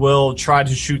instead will try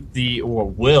to shoot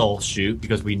will shoot,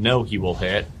 because we know he will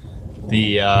hit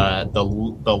the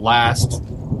last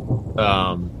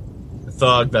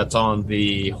thug that's on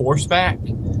the horseback,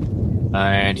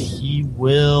 and he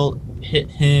will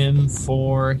hit him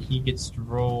for, he gets to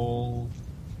roll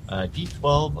a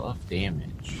d12 of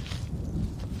damage.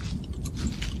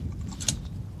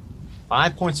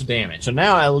 5 points of damage. So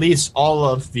now at least all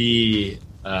of the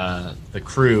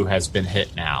crew has been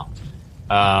hit now.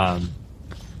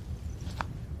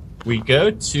 We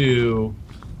go to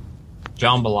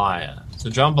Jambalaya. So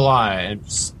Jambalaya, and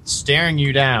staring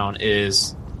you down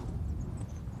is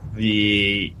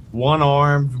the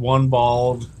one-armed,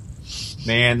 one-bald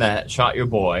man that shot your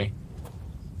boy.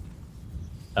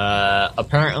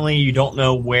 Apparently you don't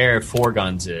know where Four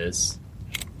Guns is.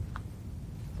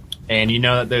 And you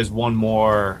know that there's one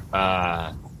more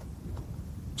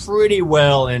pretty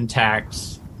well intact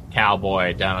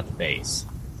cowboy down at the base.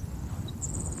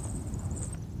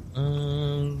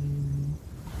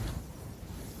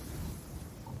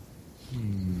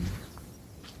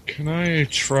 Can I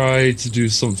try to do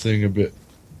something a bit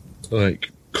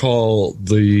like call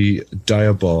the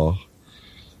Diabar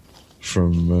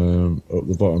from up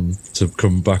the bottom to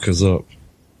come back us up?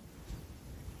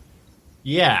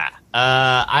 Yeah,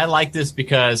 I like this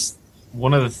because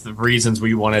one of the reasons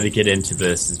we wanted to get into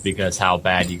this is because how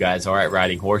bad you guys are at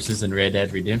riding horses in Red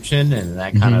Dead Redemption, and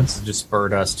that kind of just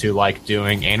spurred us to like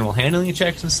doing animal handling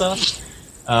checks and stuff.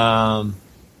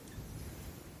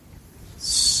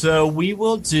 So we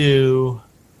will do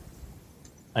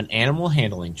an animal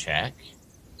handling check.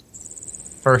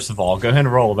 First of all, go ahead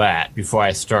and roll that before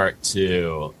I start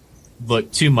to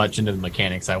look too much into the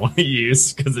mechanics I want to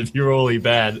use, because if you're really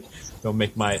bad, they'll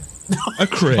make my... A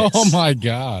crit. Oh my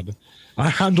god. I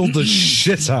handled the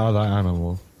shit out of that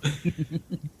animal.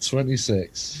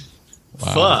 26.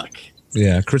 Wow. Fuck.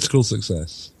 Yeah, critical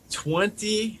success.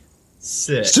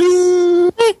 26.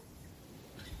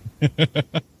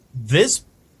 This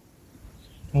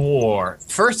boar...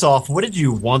 First off, what did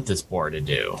you want this boar to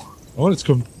do? I want it to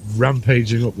come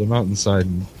rampaging up the mountainside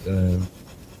and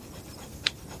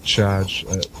charge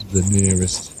at the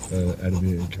nearest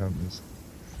enemy it encounters.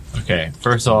 Okay,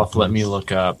 first off, let me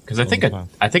look up, because I think a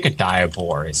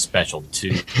Diabor is special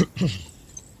too. I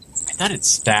thought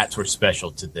its stats were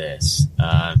special to this.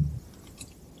 I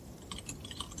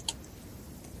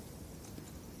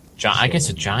guess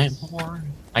a giant boar?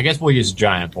 I guess we'll use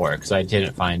giant boar, because I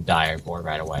didn't find dire boar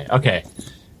right away. Okay,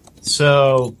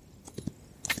 so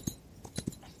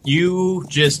you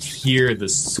just hear the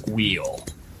squeal,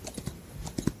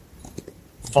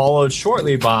 followed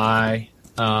shortly by...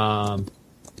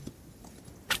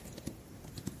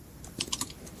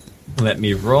 let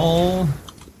me roll.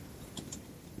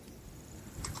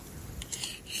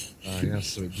 Yes,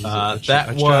 so it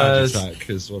that was attack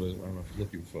is what I'm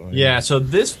looking for. Yeah, so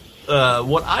this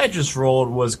what I just rolled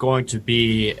was going to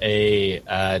be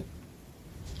a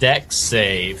dex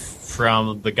save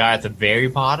from the guy at the very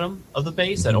bottom of the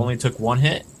base that only took one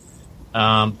hit.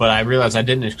 But I realized I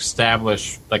didn't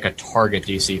establish like a target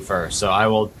DC first, so I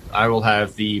will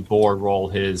have the board roll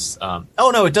his. Oh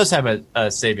no, it does have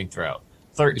a saving throw.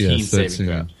 13 saving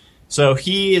throw. So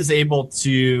he is able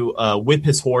to whip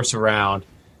his horse around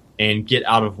and get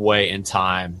out of way in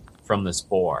time from this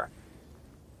boar.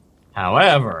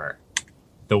 However,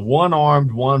 the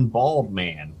one-armed, one-bald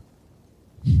man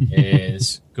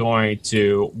is going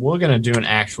to... We're going to do an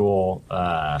actual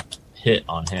hit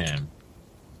on him.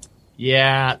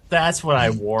 Yeah, that's what I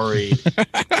worried.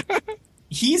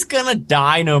 He's gonna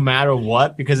die no matter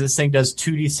what, because this thing does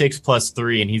 2d6 plus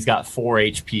 3, and he's got 4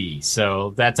 HP.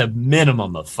 So that's a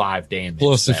minimum of 5 damage.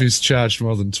 Plus, if he's charged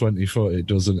more than 20 foot, it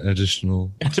does an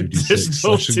additional 2d6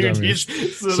 slashing damage.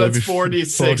 So that's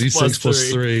 4d6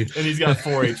 plus 3, and he's got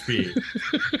 4 HP.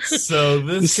 So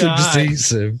this guy just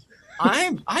eats him.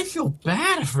 I feel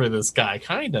bad for this guy,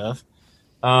 kind of.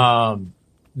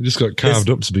 He just got carved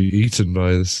up to be eaten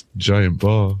by this giant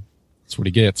boar. That's what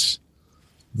he gets.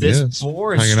 This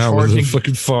boar is hanging out with a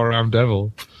fucking 4-armed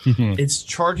devil. It's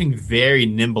charging very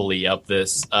nimbly up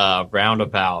this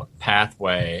roundabout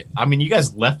pathway. I mean, you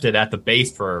guys left it at the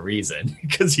base for a reason,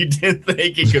 because you didn't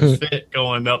think it could fit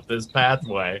going up this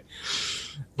pathway.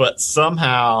 But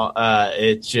somehow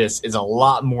it just is a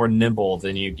lot more nimble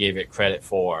than you gave it credit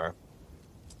for.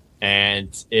 And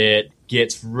it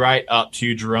gets right up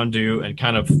to Gerundu and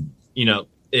kind of,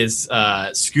 is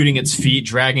scooting its feet,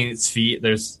 dragging its feet.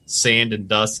 There's sand and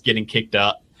dust getting kicked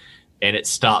up, and it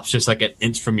stops just like an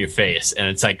inch from your face, and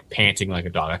it's like panting like a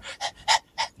dog.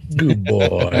 Good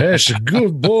boy. That's a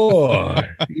good boy.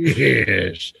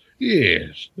 Yes,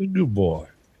 a good boy.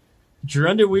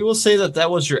 Jorunda, we will say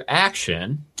that was your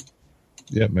action.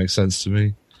 Yeah, it makes sense to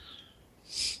me.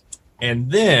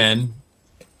 And then...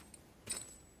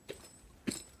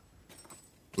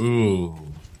 Ooh.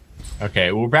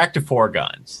 Okay, we're back to 4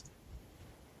 guns.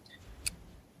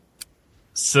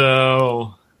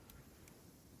 So...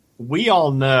 We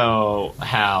all know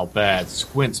how bad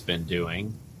Squint's been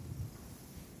doing.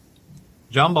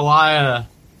 Jambalaya,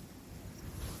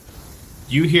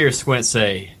 you hear Squint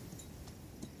say,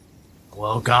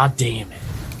 well, god damn it.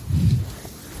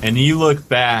 And you look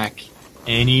back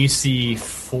and you see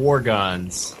 4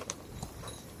 guns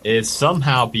is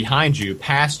somehow behind you,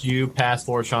 past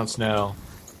Lord Sean Snow.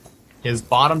 His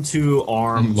bottom 2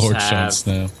 arms Lord Sean have...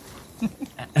 Snow.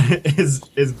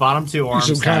 his bottom 2 arms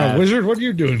You some kind of wizard? What are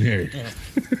you doing here?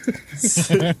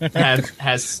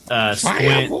 has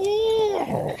Squint.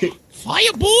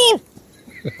 Fireball!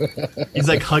 He's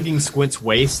like hugging Squint's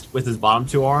waist with his bottom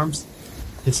 2 arms.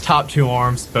 His top 2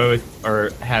 arms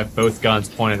have both guns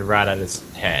pointed right at his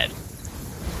head.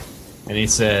 And he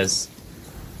says,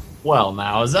 well,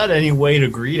 now, is that any way to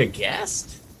greet a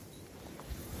guest?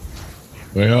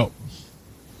 Well,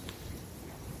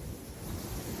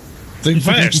 think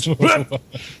fast.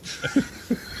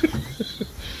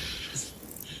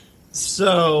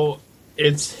 So,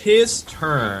 it's his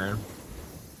turn.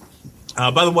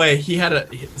 By the way, he had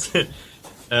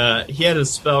a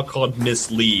spell called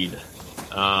Mislead,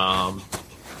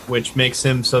 which makes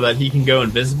him so that he can go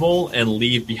invisible and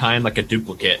leave behind like a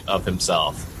duplicate of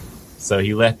himself. So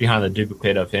he left behind a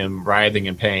duplicate of him writhing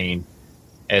in pain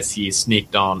as he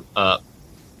sneaked on up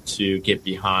to get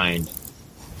behind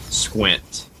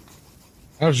Squint.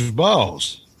 How's your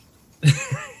balls?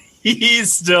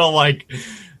 He's still like,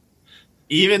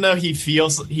 even though he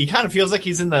kind of feels like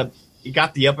he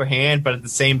got the upper hand, but at the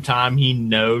same time he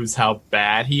knows how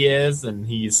bad he is, and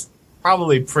he's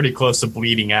probably pretty close to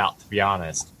bleeding out, to be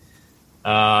honest.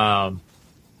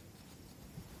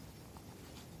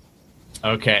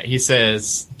 Okay, he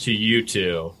says to you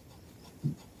two,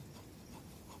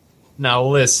 now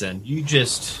listen, you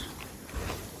just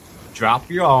drop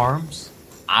your arms.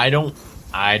 I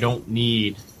don't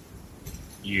need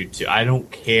you to. I don't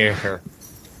care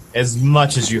as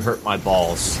much as you hurt my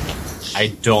balls.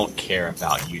 I don't care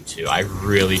about you two. I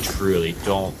really, truly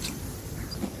don't.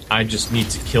 I just need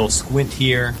to kill Squint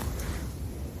here,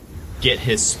 get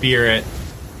his spirit,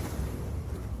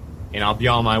 and I'll be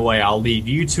on my way. I'll leave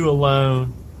you two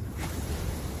alone.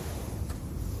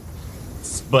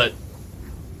 But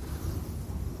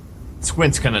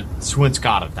Squint's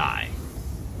gotta die.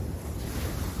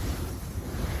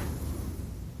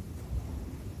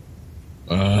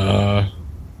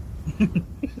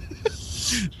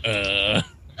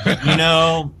 You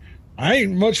know, I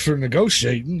ain't much for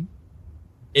negotiating.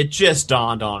 it just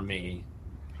dawned on me.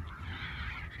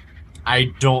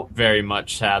 I don't very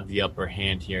much have the upper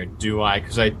hand here, do I?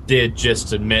 Because I did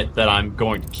just admit that I'm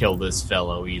going to kill this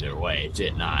fellow either way,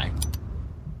 didn't I?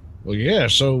 Well, yeah,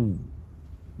 so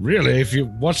really,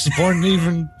 what's the point in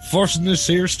even forcing this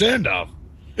here standoff?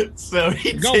 So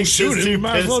he Go takes shoot his him, you two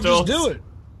might as well just pistols do it.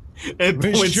 and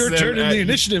It's points your them turn in at the you.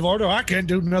 initiative order. I can't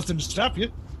do nothing to stop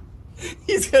you.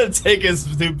 He's gonna take his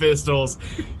two pistols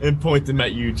and point them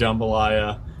at you,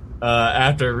 Jambalaya.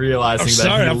 After realizing I'm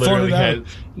sorry, that I he literally pointed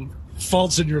had, out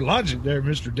faults in your logic there,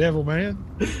 Mr. Devil Man.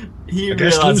 he I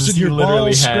guess realizes losing he your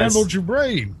literally balls has scrambled your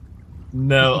brain.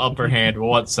 no upper hand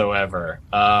whatsoever.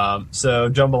 So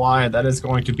Jambalaya, that is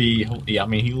going to be. I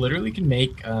mean, he literally can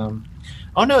make.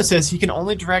 Oh no, it says he can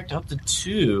only direct up to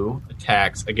 2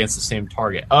 attacks against the same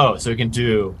target. Oh, so he can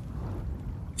do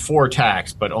 4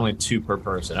 attacks, but only 2 per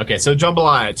person. Okay, so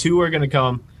Jambalaya, 2 are going to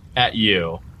come at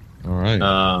you. All right.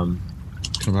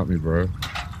 Come at me, bro.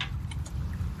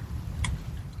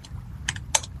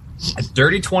 A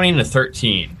dirty 20 and a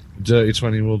 13. Dirty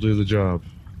 20 will do the job.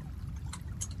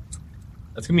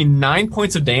 That's going to be 9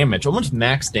 points of damage, almost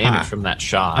max damage from that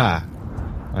shot.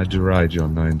 I deride your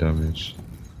 9 damage.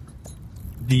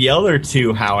 The other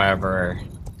 2, however,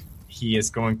 he is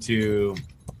going to...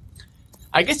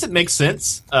 I guess it makes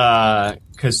sense,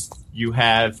 because you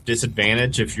have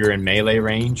disadvantage if you're in melee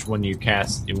range when you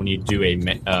do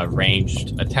a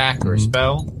ranged attack or a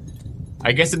spell.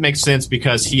 I guess it makes sense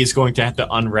because he is going to have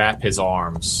to unwrap his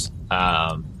arms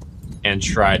and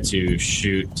try to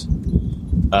shoot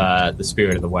the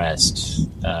Spirit of the West,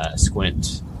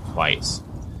 Squint, twice.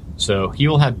 So he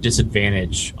will have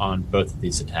disadvantage on both of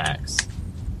these attacks.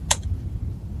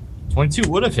 22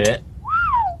 would have hit.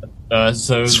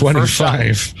 So 25 the first shot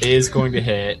is going to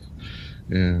hit.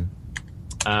 Yeah.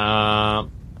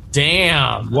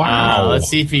 Damn. Wow. Let's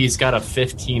see if he's got a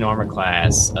 15 armor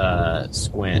class,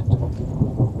 Squint.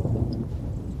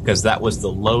 because that was the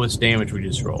lowest damage we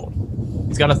just rolled.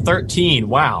 He's got a 13.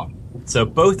 Wow. So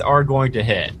both are going to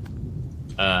hit.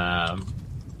 Wow,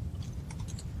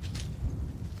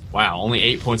 only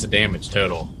 8 points of damage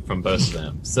total from both of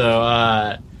them.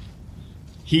 So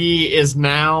he is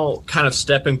now kind of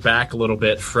stepping back a little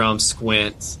bit from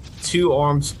Squint. 2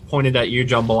 arms pointed at you,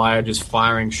 Jambalaya, just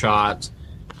firing shots.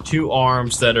 2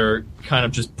 arms that are kind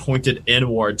of just pointed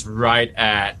inwards right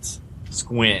at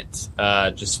Squint,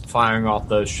 just firing off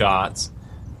those shots.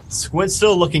 Squint's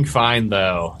still looking fine,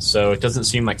 though, so it doesn't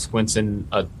seem like Squint's in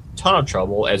a ton of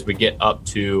trouble as we get up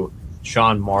to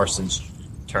Sean Marston's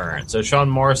turn. So Sean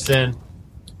Marston,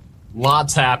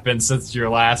 lots happened since your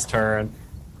last turn.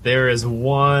 There is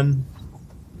one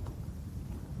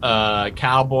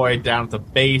cowboy down at the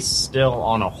base still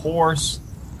on a horse,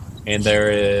 and there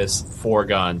is 4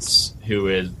 guns who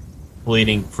is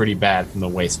bleeding pretty bad from the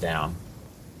waist down.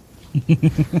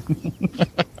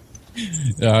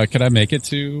 Can I make it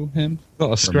to him?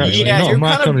 Not a scratch. Yeah, Not you're a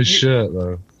mark kind of- on his shirt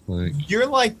though. Like, You're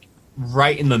like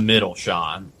right in the middle,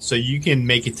 Sean, so you can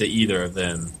make it to either of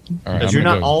them. All right, Because you're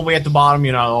not all the way at the bottom,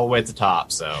 you're not all the way at the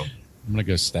top, so. I'm gonna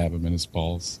go stab him in his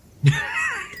balls.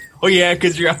 Oh yeah,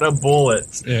 because you're out of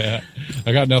bullets. Yeah,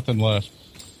 I got nothing left.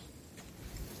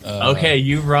 Okay,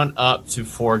 you run up to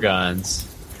 4 guns.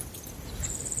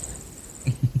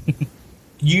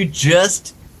 You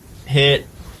just hit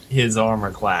his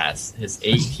armor class, his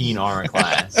 18 armor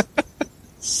class.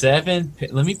 7.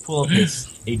 Let me pull up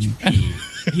his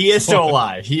HP. He is still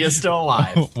alive. He is still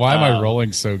alive. Why am I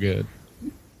rolling so good?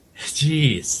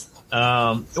 Jeez.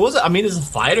 It was. I mean, as a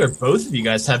fighter, both of you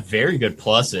guys have very good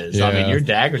pluses. I mean, Yeah. your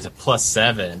dagger's a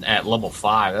 +7 at level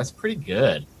 5. That's pretty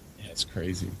good. Yeah, it's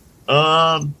crazy.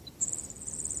 Let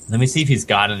me see if he's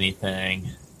got anything.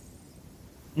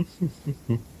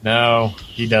 No,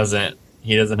 he doesn't.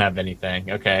 He doesn't have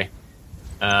anything. Okay.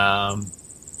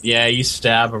 Yeah, you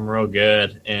stab him real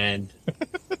good, and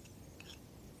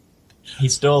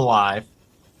he's still alive.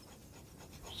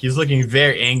 He's looking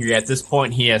very angry. At this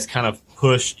point, he has kind of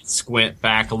pushed Squint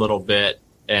back a little bit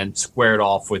and squared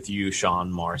off with you,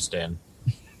 Sean Marston.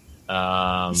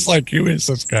 It's like you is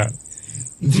this guy.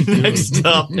 Next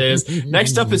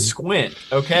up is Squint.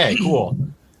 Okay, cool.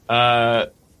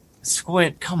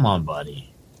 Squint, come on,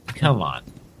 buddy. Come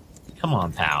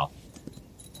on, pal.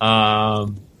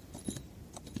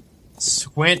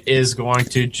 Squint is going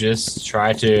to just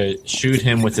try to shoot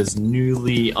him with his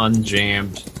newly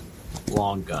unjammed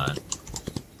long gun.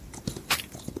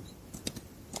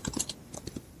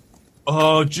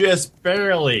 Oh, just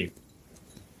barely.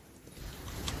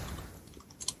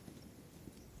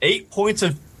 8 points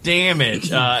of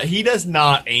damage. He does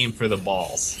not aim for the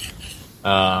balls.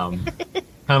 Kind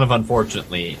of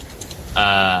unfortunately.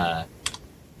 I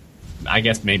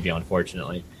guess maybe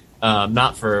unfortunately.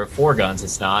 Not for 4 guns,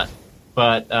 it's not.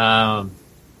 But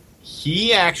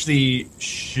he actually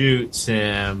shoots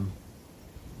him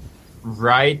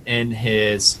right in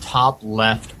his top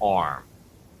left arm.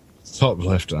 top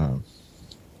left arm.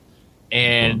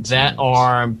 And that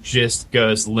arm just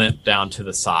goes limp down to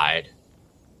the side.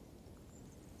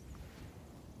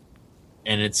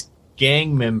 And it's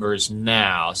gang members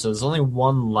now, so there's only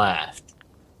 1 left.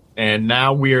 And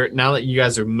now that you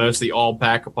guys are mostly all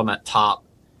back up on that top,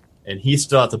 and he's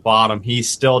still at the bottom, he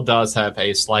still does have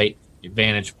a slight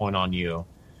advantage point on you.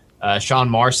 Sean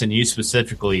Marston, you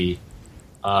specifically,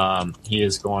 he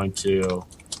is going to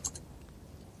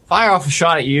fire off a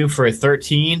shot at you for a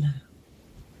 13.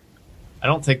 I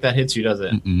don't think that hits you, does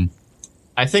it? Mm-mm.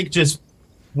 I think just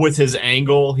with his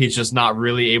angle, he's just not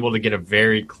really able to get a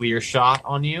very clear shot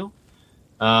on you.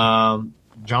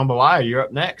 Jambalaya, you're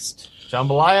up next.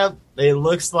 Jambalaya, it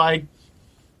looks like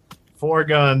 4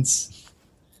 guns.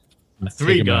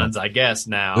 3 guns, I guess,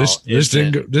 now. This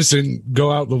didn't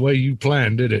go out the way you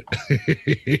planned, did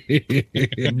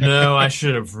it? No, I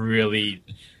should have really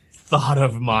thought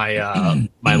of my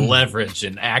my leverage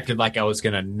and acted like I was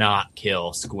going to not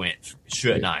kill Squint.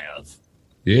 Shouldn't I have?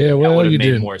 Yeah, That well, would have you made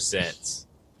didn't. more sense.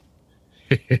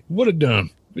 Would have done,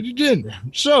 but you didn't.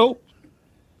 So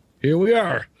here we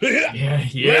are. Yeah,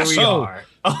 here we Lasso. are.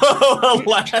 Oh, a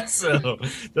lasso.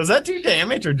 Does that do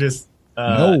damage or just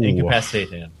No. incapacitate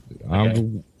him?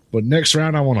 But next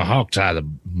round, I want to hog tie the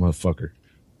motherfucker.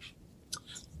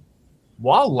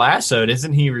 While lassoed,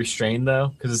 isn't he restrained though?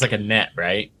 Because it's like a net,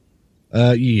 right?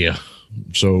 Yeah.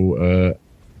 So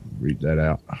read that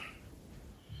out.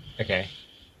 Okay.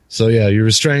 So yeah, you're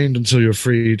restrained until you're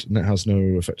freed, and that has no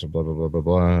effect on blah blah blah blah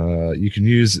blah.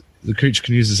 The creature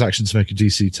can use this action to make a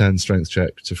DC 10 Strength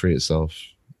check to free itself.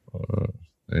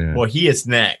 Yeah. Well, he is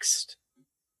next.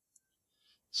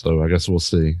 So I guess we'll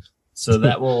see. So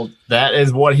that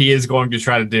is what he is going to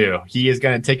try to do. He is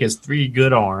going to take his 3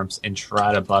 good arms and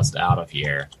try to bust out of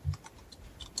here.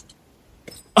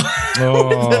 With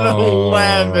an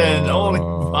 11, only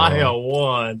by a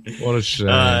 1. What a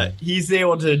shame. He's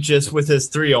able to just, with his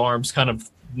 3 arms, kind of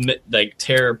like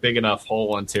tear a big enough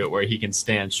hole into it where he can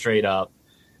stand straight up.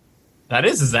 That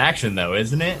is his action, though,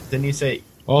 isn't it? Didn't you say?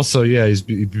 Also, yeah,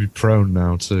 he'd be prone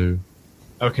now, too.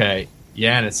 Okay.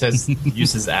 Yeah, and it says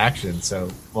use his action, so,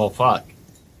 well, fuck.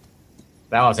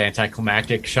 That was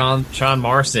anticlimactic. Sean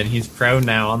Marston, he's prone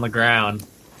now on the ground.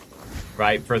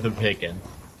 Right for the picking.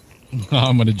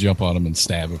 I'm going to jump on him and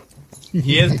stab him.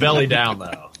 He is belly down,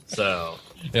 though, so.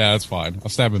 Yeah, that's fine. I'll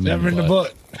stab him Never in the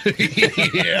butt.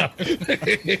 Yeah.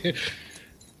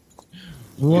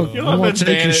 We'll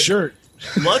take his shirt.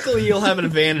 Luckily, you'll have an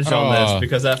advantage on this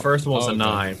because that first one's a okay.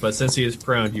 9. But since he is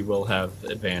prone, you will have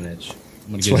advantage.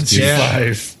 I'm gonna get his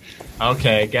 25.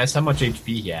 Okay, guess how much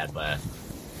HP he had left?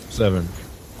 7.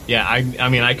 Yeah, I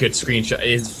mean, I could screenshot.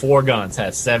 His 4 guns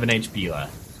has 7 HP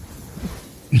left.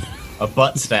 A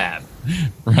butt stab.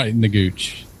 right in the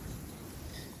gooch.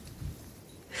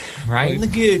 Right in the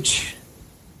gooch.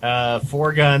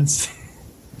 4 guns.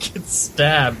 Gets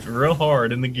stabbed real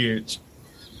hard in the gooch.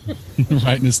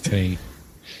 right in his taint.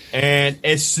 And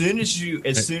as soon as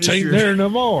Ain't there no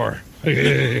more.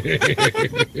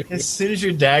 as soon as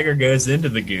your dagger goes into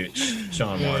the gooch,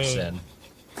 Sean Marston.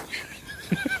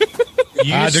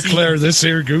 I declare this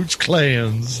here gooch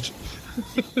cleansed.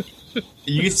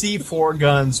 You see 4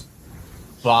 guns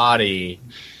body.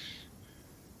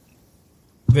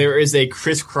 There is a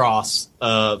crisscross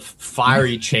of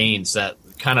fiery chains that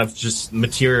kind of just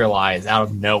materialize out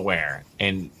of nowhere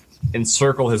and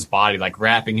encircle his body, like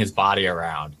wrapping his body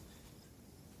around.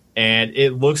 And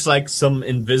it looks like some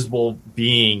invisible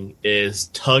being is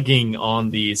tugging on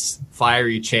these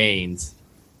fiery chains,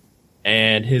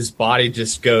 and his body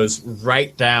just goes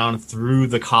right down through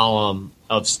the column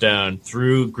of stone,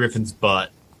 through Griffin's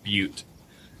butt, Butte,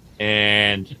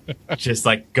 and just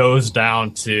like goes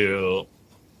down to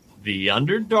the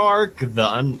Underdark,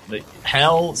 the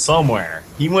hell, somewhere.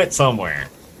 He went somewhere.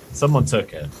 Someone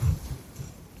took it.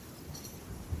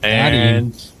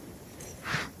 And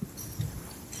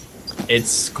it's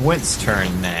Squint's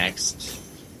turn next.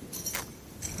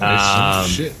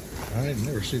 Shit. I ain't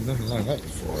never seen nothing like that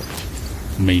before.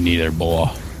 Me neither, boy.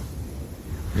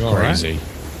 You all right? Crazy.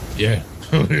 Yeah.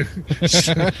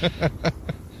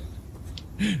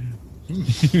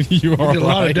 you are Did a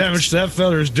lot of damage to that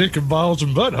fella's dick and balls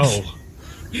and butthole.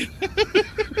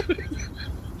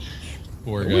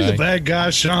 Poor Are we the guy. bad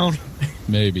guys, Sean?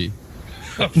 Maybe.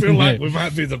 I feel like we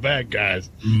might be the bad guys.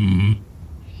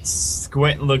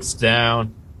 Squint looks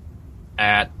down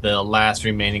at the last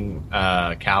remaining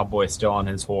cowboy still on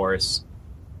his horse,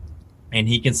 and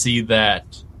he can see that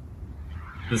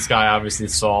this guy obviously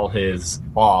saw his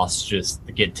boss just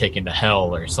get taken to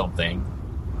hell or something.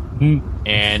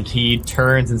 And he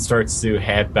turns and starts to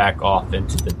head back off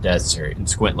into the desert. And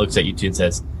Squint looks at you two and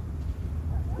says,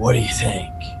 "What do you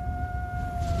think?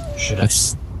 Should I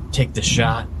take the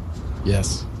shot?"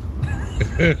 Yes.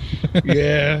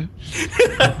 Yeah.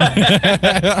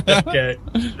 Okay.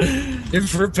 In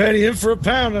for a penny, in for a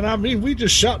pound. And I mean, we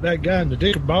just shot that guy in the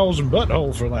dick and balls and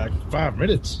butthole for like 5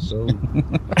 minutes. So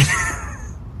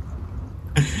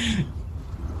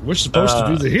we're supposed to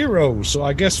be the heroes. So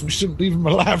I guess we shouldn't leave him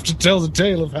alive to tell the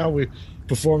tale of how we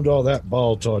performed all that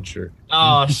ball torture.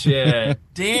 Oh, shit.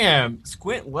 Damn.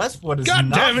 Squint Westwood is God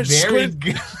not damn it, very Squint.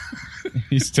 good.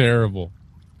 He's terrible.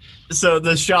 So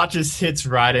the shot just hits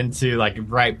right into, like,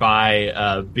 right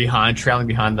by, trailing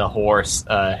behind the horse,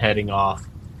 heading off.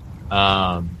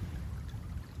 Let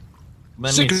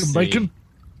Sick me of see. bacon.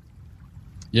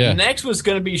 Yeah. Next was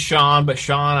going to be Sean, but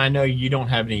Sean, I know you don't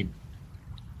have any.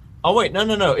 Oh wait,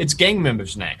 no. It's gang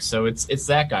members next, so it's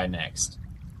that guy next.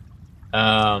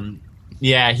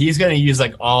 Yeah, he's going to use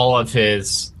like all of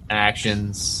his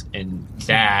actions and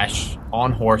dash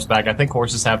on horseback. I think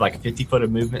horses have like a 50-foot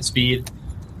of movement speed.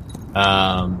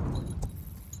 Let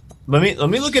me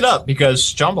look it up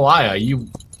because jambalaya,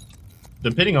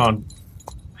 depending on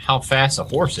how fast a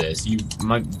horse is, you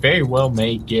might very well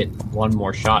may get one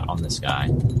more shot on this guy.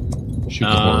 Shoot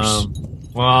the horse.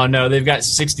 Well, no, they've got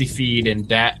 60 feet and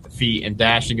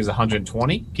dashing is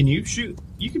 120. Can you shoot?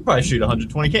 You can probably shoot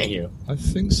 120, can't you? I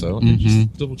think so. Let me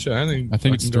just double check. I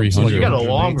think it's can go up to 300. You got a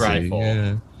long 180, rifle.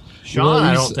 Yeah. Sean, Well, I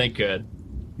you don't s- think could.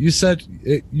 You said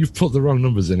you've put the wrong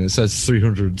numbers in. It says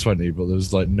 320, but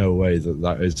there's like no way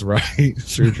that is right.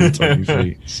 320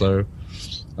 feet. So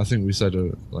I think we said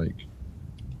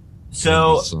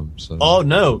So, some. So. oh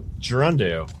no,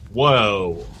 Gerundu.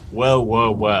 Whoa.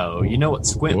 Whoa. You know what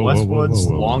Squint Whoa, Westwood's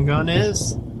whoa. long gun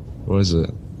is? What is it?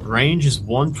 Range is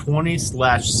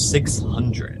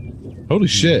 120/600. Holy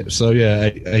shit. So yeah,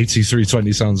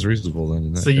 8320 sounds reasonable then.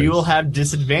 In that So you case. will have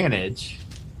disadvantage.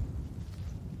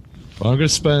 Well, I'm going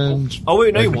to spend. Oh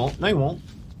wait, no you won't.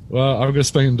 Well, I'm going to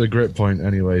spend a grit point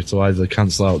anyway to either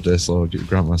cancel out this or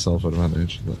grant myself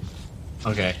advantage. But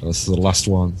Okay. that's the last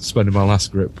one. Spending my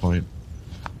last grit point.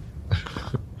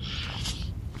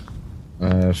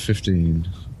 15.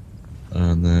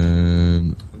 And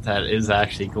then That is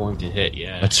actually going to hit,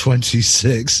 yeah. a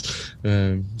 26.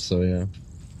 So yeah.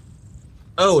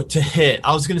 Oh, to hit.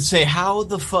 I was going to say, how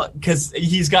the fuck? Because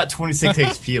he's got 26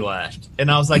 HP left. And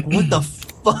I was like, what the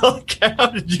fuck? How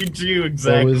did you do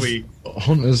exactly? With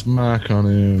Hunter's Mark on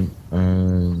him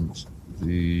and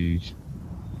the.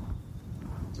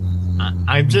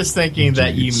 I'm just thinking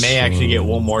that you may actually get so-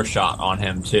 one more shot on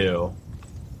him, too.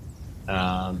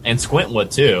 And Squint would,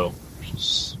 too.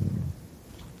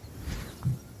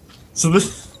 So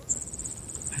this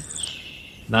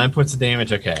 9 points of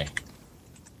damage. Okay,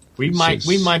 we might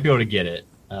be able to get it.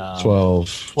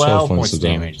 12 points of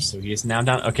damage. So he's now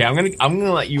down. Okay, I'm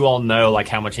gonna let you all know like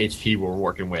how much HP we're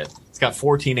working with. It's got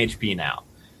 14 HP now.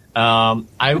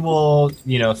 I will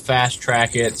fast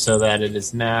track it so that it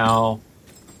is now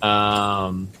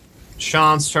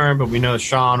Sean's turn, but we know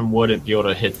Sean wouldn't be able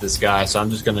to hit this guy, so I'm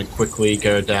just gonna quickly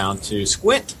go down to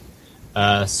Squint.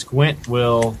 Squint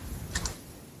will.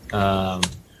 Come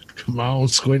on,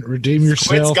 Squint, redeem yourself.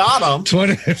 Squint's got him.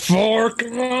 24.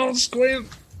 Come on, Squint.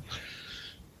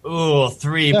 Ooh,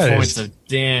 3 That points is of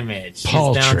damage.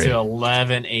 paltry. He's down to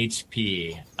 11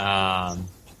 HP. Tell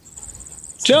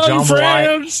John your Belaya-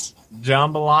 friends.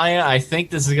 Jambalaya, I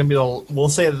think this is going to be we'll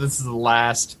say that this is the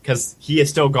last, because he is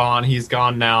still gone. He's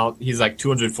gone now. He's like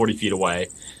 240 feet away.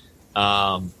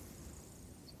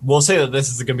 We'll say that this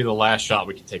is going to be the last shot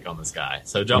we can take on this guy.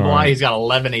 So Jambalaya, All right. he's got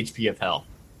 11 HP of health.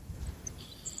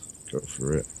 Go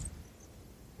for it.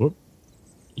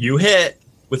 You hit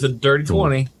with a dirty Cool.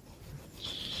 20.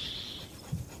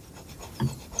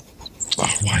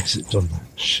 Oh, why has it done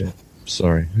that? Shit.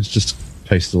 Sorry. It's just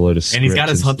paste a load of And he's got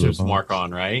his script into hunter's the box. mark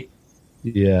on, right?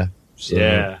 Yeah. So,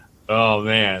 Yeah. Oh,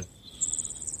 man.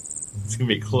 It's going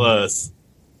to be close.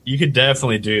 You could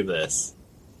definitely do this.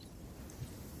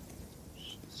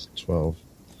 12.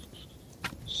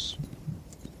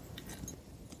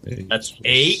 That's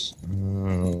 8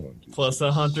 Oh, plus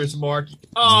a hunter's mark.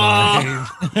 Oh,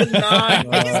 9. He's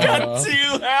got 2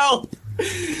 health.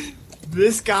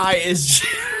 This guy is.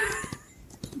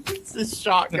 This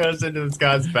shot goes into this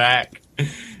guy's back.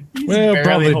 He's Well, barely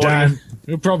probably holding died. it.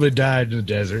 He'll probably died in the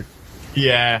desert.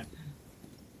 Yeah.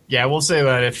 Yeah, we'll say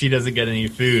that if he doesn't get any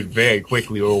food very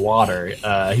quickly or water,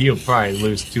 he'll probably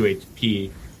lose 2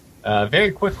 HP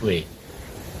very quickly.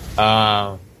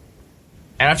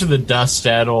 After the dust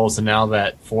settles and now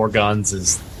that Four Guns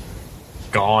is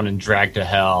gone and dragged to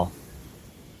hell,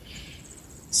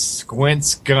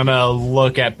 Squint's gonna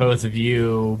look at both of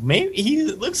you. Maybe he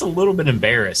looks a little bit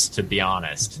embarrassed, to be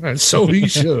honest. And so he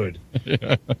should.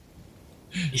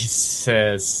 He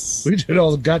says, We did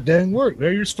all the goddamn work.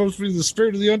 There, you're supposed to be the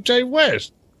spirit of the Untamed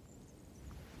West.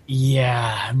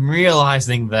 yeah, I'm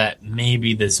realizing that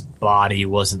maybe this body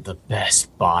wasn't the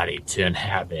best body to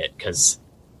inhabit, because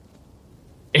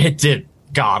it did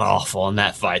god awful in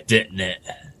that fight, didn't it?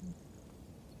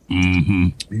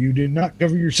 Mm-hmm. You did not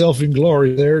cover yourself in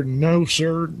glory there. No,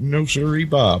 sir. No, sirree,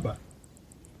 Bob.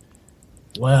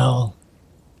 Well,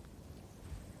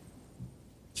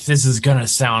 this is gonna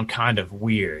sound kind of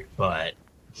weird, but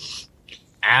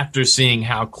after seeing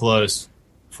how close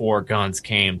Four Guns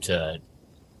came to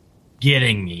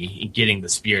getting me, getting the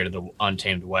spirit of the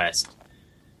Untamed West,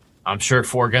 I'm sure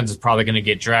Four Guns is probably gonna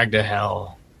get dragged to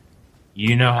hell.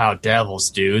 You know how devils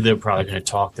do. They're probably gonna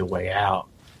talk their way out.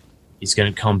 He's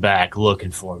gonna come back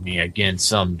looking for me again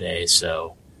someday,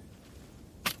 so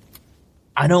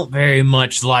I don't very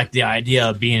much like the idea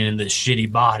of being in this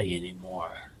shitty body anymore.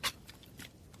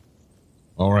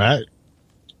 All right.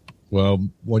 Well,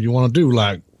 what do you want to do?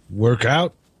 Like, work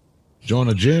out? Join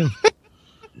a gym?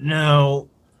 No,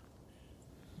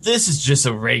 this is just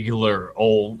a regular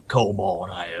old kobold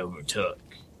I overtook.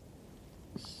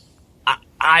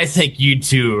 I think you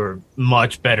two are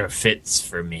much better fits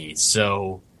for me,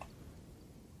 so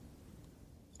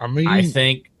I mean, I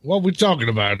think, what we talking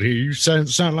about here? You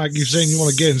sound like you're saying you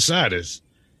want to get inside us.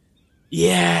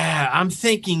 yeah, I'm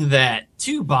thinking that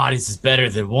 2 bodies is better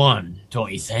than 1,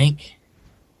 don't you think?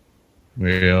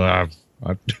 Well,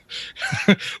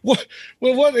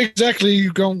 what exactly are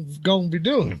you going to be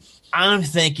doing? I'm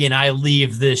thinking I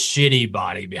leave this shitty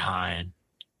body behind,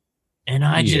 and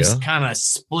I just kind of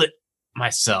split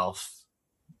myself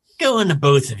go into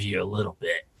both of you a little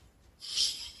bit.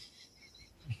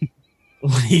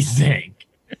 What do you think?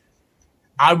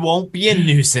 I won't be a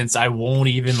nuisance. I won't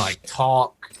even like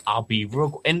talk. I'll be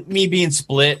real. And me being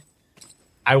split,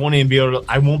 I won't be able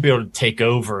to take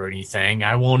over or anything.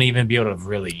 I won't even be able to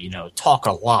really, talk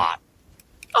a lot.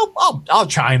 I'll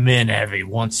chime in every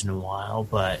once in a while,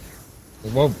 but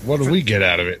what do we get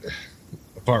out of it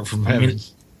apart from having?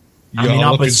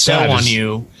 I'll bestow on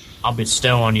you. I'll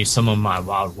bestow on you some of my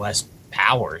Wild West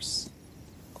powers.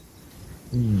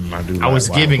 I was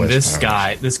giving this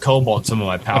kobold some of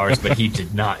my powers, but he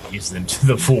did not use them to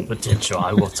the full potential.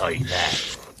 I will tell you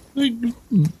that.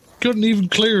 Couldn't even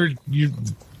clear you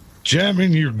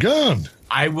jamming your gun.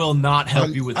 I will not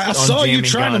help you with. I saw you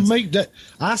trying guns. to make that.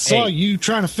 I saw you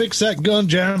trying to fix that gun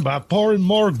jam by pouring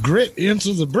more grit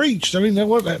into the breach. I mean,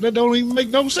 that don't even make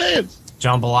no sense.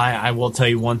 Jambalaya, I will tell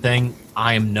you one thing.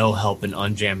 I am no help in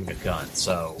unjamming a gun,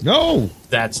 so no,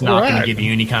 that's not going to give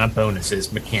you any kind of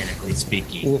bonuses, mechanically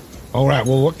speaking. Well, all right.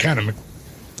 Well, what kind of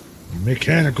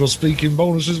mechanical speaking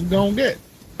bonuses we gonna get?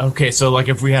 Okay, so like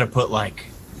if we had to put like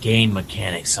gain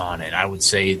mechanics on it, I would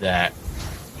say that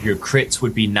your crits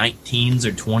would be 19s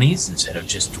or 20s instead of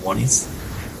just 20s.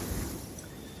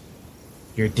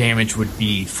 Your damage would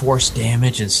be force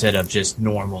damage instead of just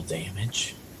normal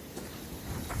damage.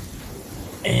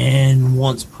 And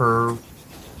once per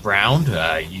round,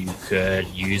 you could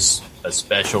use a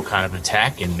special kind of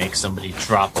attack and make somebody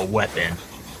drop a weapon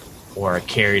or a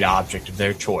carried object of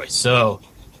their choice. So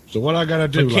what I gotta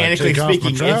do? Mechanically take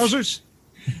speaking, off my trousers?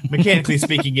 Mechanically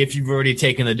speaking, if you've already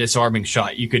taken the disarming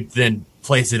shot, you could then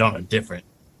place it on a different.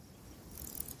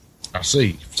 I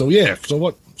see. So yeah. So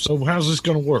what? So how's this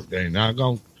gonna work then? I'm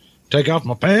gonna take off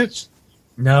my pants?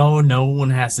 No one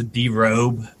has to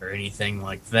derobe or anything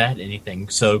like that. Anything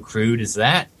so crude as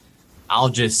that. I'll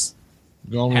just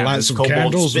gonna have light this some kobold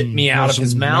candles spit and me out of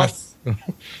his mouth.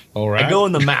 All right. I go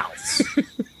in the mouth.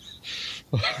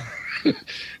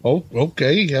 Oh,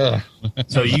 okay.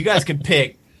 So you guys can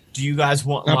pick. Do you guys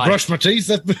want I brushed my teeth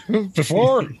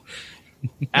before?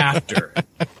 After.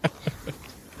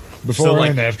 Before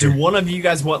and after. Do one of you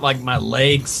guys want like my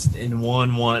legs and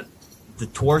one want the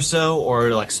torso,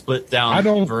 or like split down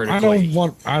vertically?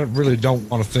 I really don't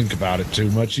want to think about it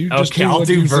too much. You just okay, I'll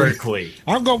do vertically.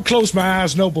 I'm gonna close my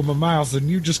eyes and open my mouth, and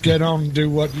you just get on and do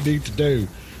what you need to do.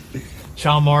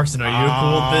 Sean Marston, are you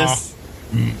cool with this?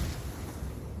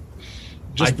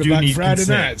 Just be like Friday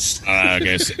nights. I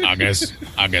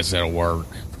guess that'll work.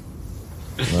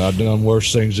 Well, I've done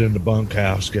worse things in the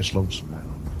bunkhouse. Gets lonesome now.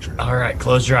 All right,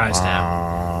 close your eyes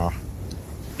now.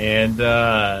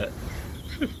 And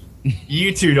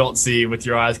you two don't see with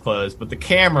your eyes closed, but the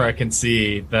camera can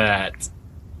see that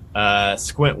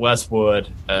Squint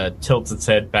Westwood tilts its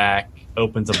head back,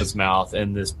 opens up his mouth,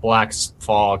 and this black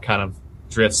fog kind of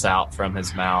drifts out from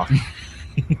his mouth.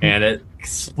 And it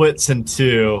splits in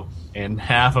two, and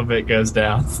half of it goes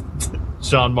down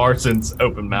Sean Marston's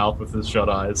open mouth with his shut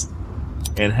eyes,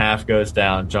 and half goes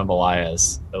down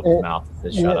Jambalaya's open mouth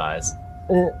with his shut eyes.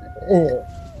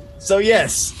 So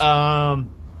yes,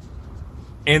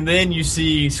 and then you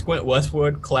see Squint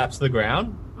Westwood collapse to the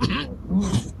ground,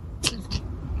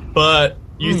 but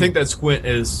you think that Squint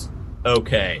is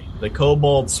okay. The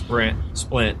kobold Squint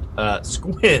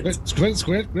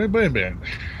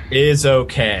is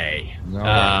okay.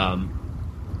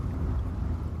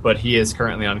 But he is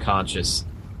currently unconscious.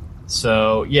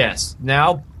 So, yes,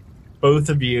 now both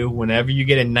of you, whenever you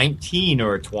get a 19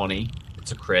 or a 20,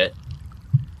 it's a crit.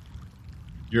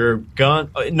 Your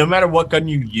gun, no matter what gun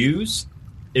you use,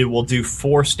 it will do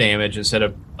force damage instead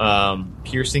of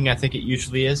piercing, I think it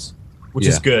usually is, which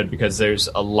is good because there's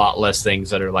a lot less things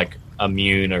that are like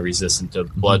immune or resistant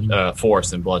to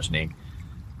force and bludgeoning.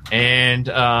 And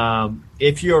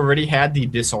if you already had the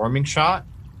disarming shot,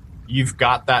 you've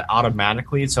got that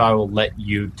automatically, so I will let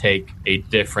you take a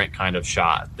different kind of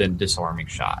shot than disarming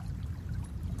shot.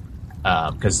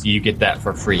 Because you get that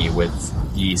for free with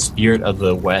the Spirit of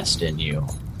the West in you.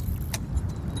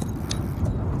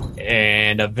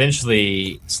 And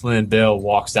eventually, Slim Bill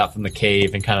walks out from the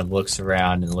cave and kind of looks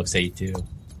around and looks at you too.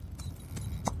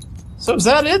 So is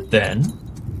that it then?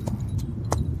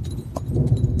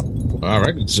 I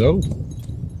reckon so.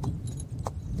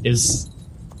 Is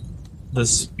the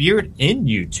spirit in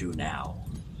you two now?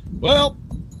 Well,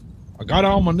 I got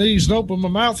on my knees and opened my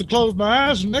mouth and closed my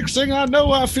eyes, and next thing I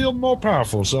know, I feel more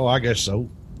powerful, so I guess so.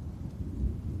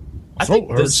 My throat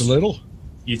hurts a little.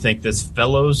 You think this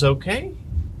fellow's okay?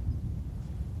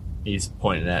 He's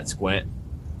pointing at Squint.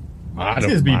 He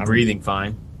seems to be breathing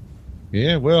fine.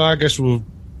 Yeah, well, I guess we'll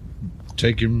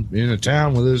take him into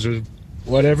town with us or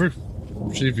whatever.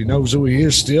 See if he knows who he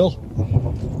is still.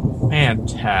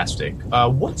 Fantastic.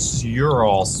 What's your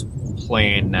all's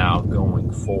plan now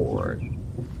going forward?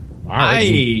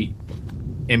 I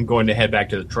am going to head back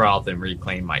to the Trough and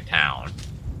reclaim my town.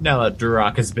 Now that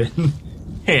Duroc has been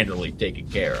handily taken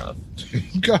care of.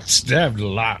 Got stabbed a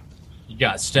lot. You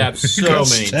got stabbed so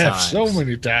many times. So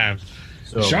many times.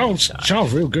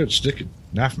 Sean's real good at sticking.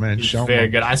 Knife man, He's Sean. very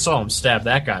good. I saw him stab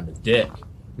that guy in the dick.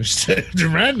 Stabbed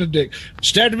him right in the dick.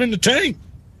 Stabbed him in the tank.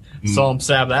 Saw him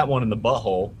stab that one in the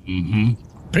butthole. Mm-hmm.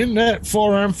 Pinned that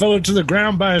forearm fella to the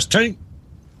ground by his tank.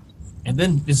 And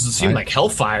then it seemed like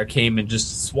Hellfire came and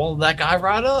just swallowed that guy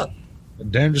right up. The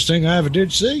damnedest thing I ever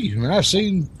did see. And I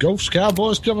seen ghost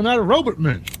cowboys coming out of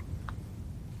Robertman.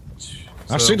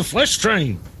 I seen the flesh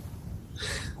train.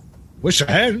 Wish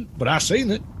I hadn't, but I seen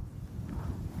it.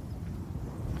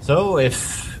 So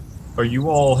are you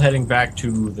all heading back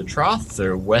to the Trough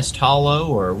or West Hollow,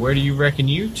 or where do you reckon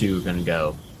you two are going to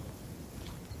go?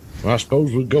 Well, I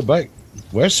suppose we'd go back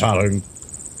West Hollow and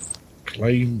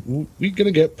claim we're going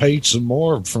to get paid some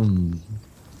more from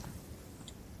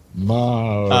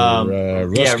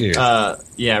Rustgear.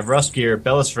 Rustgear.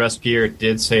 Bellis Rustgear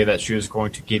did say that she was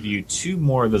going to give you 2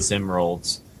 more of those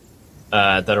emeralds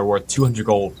that are worth 200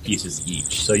 gold pieces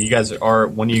each. So you guys are,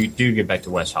 when you do get back to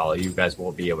West Hollow, you guys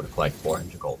will be able to collect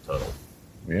 400 gold total.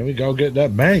 Yeah, we go get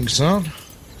that bank, son.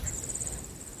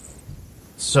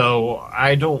 So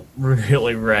I don't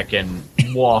really reckon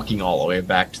walking all the way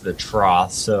back to the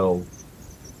Trough. So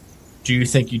do you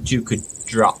think you two could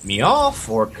drop me off,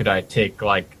 or could I take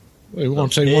we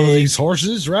want to take one of these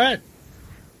horses, right?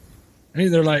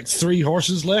 Ain't there 3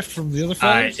 horses left from the other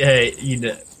fellas?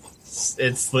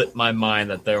 It slipped my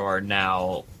mind that there are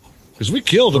now. Because we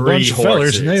killed a 3 bunch of horses.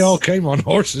 fellers and they all came on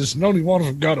horses and only one of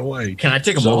them got away. Can I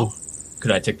take them all?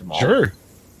 Could I take them all? Sure.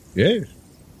 Yeah.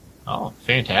 Oh,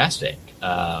 fantastic.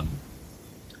 They'll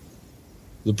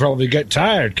probably get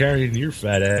tired carrying your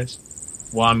fat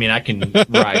ass. Well, I mean, I can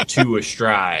ride 2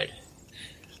 astride.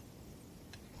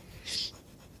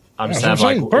 I just have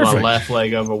my left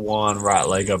leg over one, right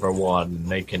leg over one,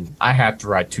 and I have to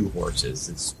ride 2 horses.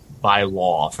 It's by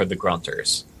law for the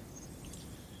grunters.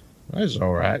 That's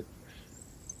all right.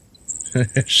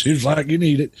 Seems like you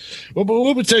need it. Well, but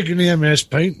we'll be taking the MS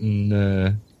paint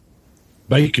and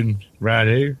bacon right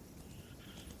here.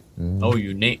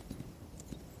 You name.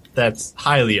 That's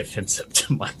highly offensive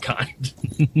to my kind.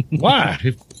 Why?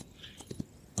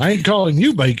 I ain't calling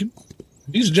you bacon.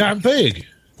 He's a giant pig.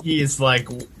 He is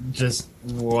just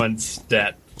one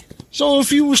step. So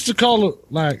if you was to call it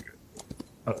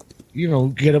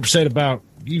get upset about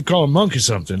you call a monkey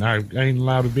something, I ain't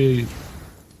allowed to be.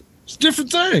 It's a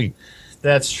different thing.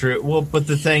 That's true. Well, but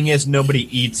the thing is, nobody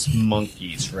eats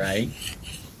monkeys, right?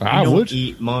 I don't would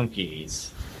eat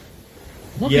monkeys.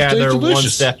 Monkeys Yeah, taste they're delicious. one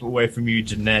step away from you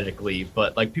genetically,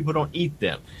 but people don't eat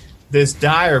them. This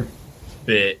dire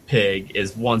pig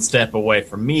is one step away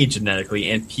from me genetically,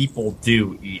 and people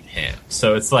do eat him.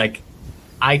 So it's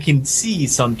I can see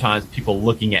sometimes people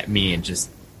looking at me and just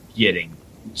getting,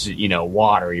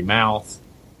 watery mouth.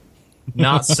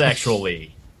 Not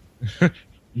sexually.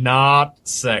 Not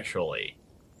sexually.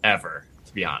 Ever,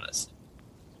 to be honest.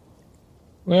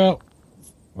 Well,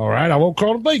 all right, I won't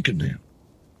call it bacon then.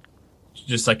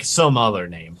 Just some other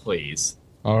name, please.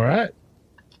 All right.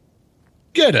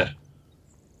 Get her.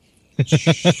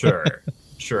 Sure.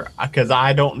 Because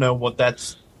I don't know what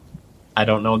that's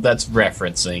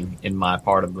referencing in my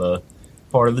part of the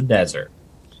desert.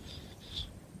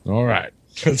 All right.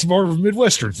 It's more of a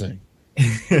Midwestern thing.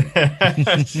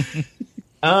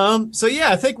 So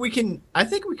yeah, I think we could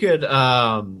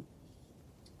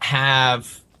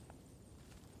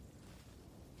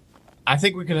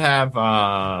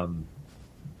have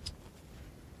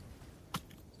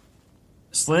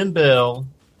Slim Bill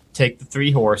take the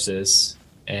 3 horses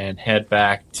and head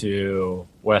back to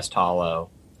West Hollow.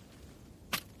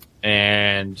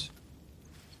 And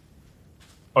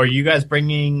are you guys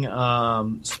bringing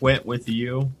Squint with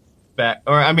you back?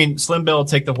 Or Slim Bill will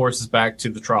take the horses back to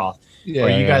the Trough. Yeah. Are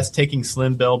you guys taking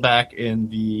Slim Bill back in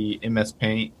the MS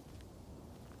Paint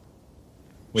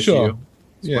with Sure. you?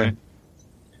 Yeah. Squint?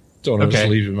 Don't want to Okay.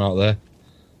 just leave him out there.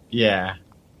 Yeah.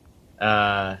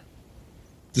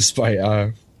 Despite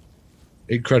our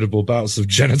incredible bouts of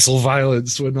genital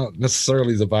violence, we're not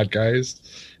necessarily the bad guys.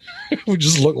 We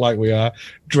just look like we are.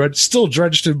 Still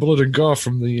drenched in blood and gore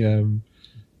from the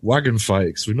wagon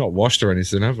fight, 'cause we've not washed or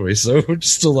anything, have we? So we're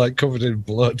just still covered in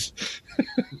blood.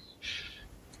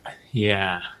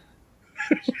 Yeah.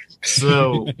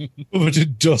 So Covered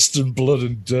in dust and blood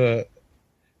and dirt.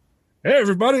 Hey,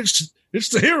 everybody, it's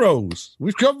the heroes.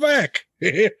 We've come back.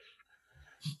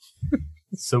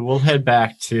 So we'll head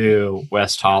back to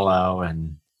West Hollow,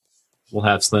 and we'll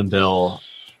have Slim Bill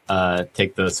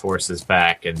take those horses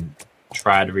back and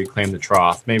try to reclaim the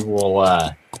trough. Maybe we'll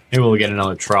get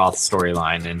another trough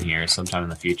storyline in here sometime in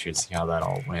the future to see how that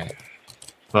all went.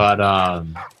 But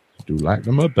Do like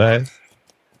them a bath.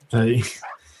 the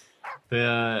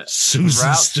Susan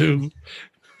route- Stew,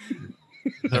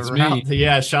 That's route, me.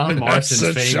 yeah, Sean Marston's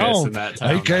That's famous Sean, in that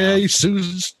town. aka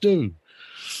Susan Stew.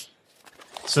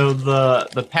 So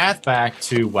the path back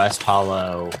to West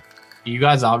Hollow, you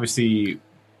guys obviously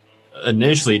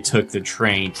initially took the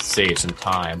train to save some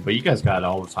time, but you guys got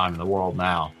all the time in the world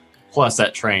now. Plus,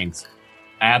 that train's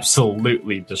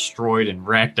absolutely destroyed and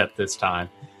wrecked at this time.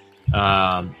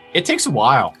 It takes a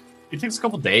while. It takes a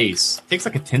couple days. It takes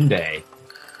like a 10-day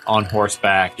on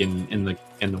horseback in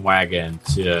the wagon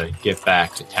to get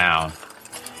back to town,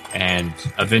 and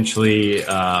eventually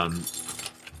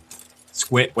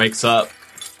Squint wakes up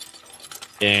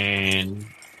and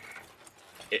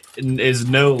it is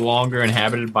no longer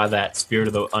inhabited by that spirit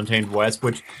of the Untamed West,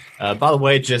 which, by the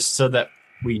way, just so that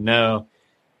we know,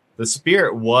 the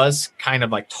spirit was kind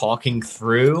of like talking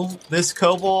through this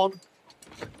kobold,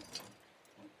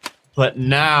 but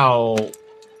now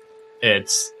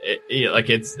it's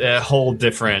a whole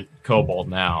different kobold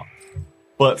now.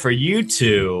 But for you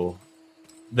two,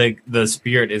 the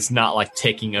spirit is not like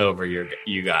taking over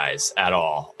you guys at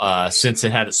all. Since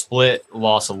it had a split,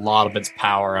 lost a lot of its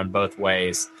power on both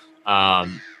ways.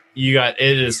 It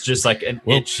is just like an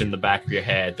itch in the back of your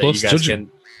head that you guys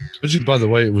can. Judging by the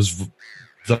way it was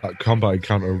that combat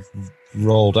encounter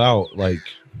rolled out, like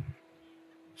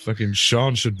fucking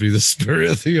Sean should be the spirit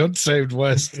of the Untamed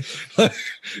West. like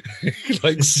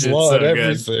slaughtered so good.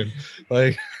 everything.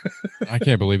 Like I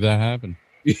can't believe that happened.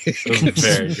 It was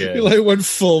very good. He like went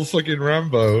full fucking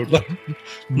Rambo, like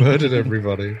murdered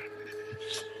everybody.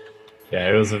 Yeah,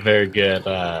 it was a very good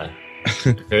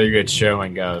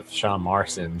showing of Sean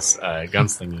Marston's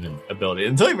gunslinging ability.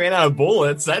 Until he ran out of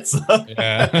bullets. That's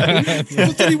Yeah.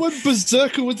 But then he went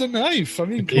berserker with a knife. I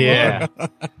mean, come yeah, on.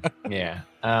 yeah.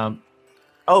 I'm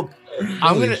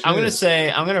gonna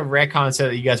retcon and say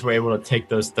that you guys were able to take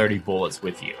those 30 bullets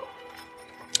with you.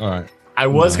 All right. I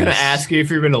was going to Nice. ask you if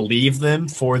you were going to leave them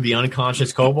for the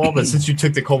unconscious kobold, but since you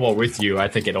took the kobold with you, I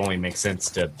think it only makes sense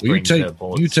to Well, bring the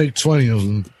bullets. you take 20 of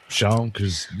them, Sean,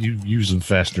 because you use them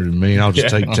faster than me. I'll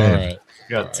just Yeah. take All 10. right.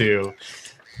 Got two.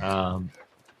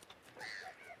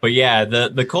 But yeah,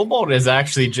 the kobold is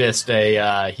actually just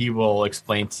he will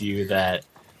explain to you that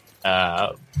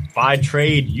by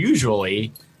trade,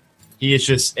 usually he is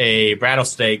just a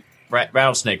rattlesnake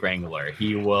wrangler. He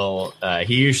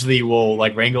usually will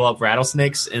like wrangle up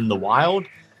rattlesnakes in the wild,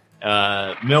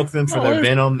 milk them for their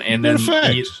venom, and then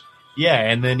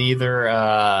and then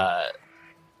either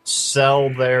sell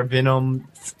their venom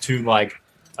to like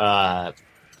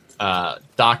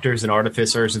doctors and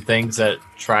artificers and things that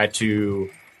try to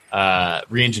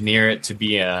re-engineer it to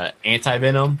be a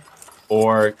anti-venom,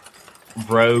 or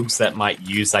rogues that might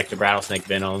use like the rattlesnake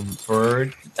venom for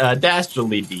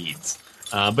dastardly deeds.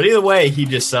 But either way, he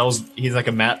just sells. He's like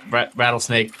a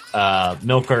rattlesnake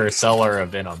milker or seller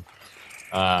of venom.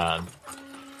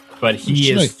 But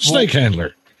he is snake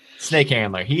handler. Snake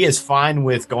handler. He is fine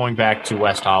with going back to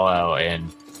West Hollow and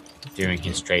doing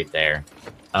his trade there.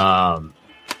 So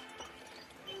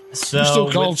You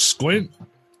still called Squint?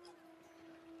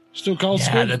 Still called yeah,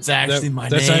 Squint? that's actually my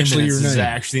That's name. actually This your is name.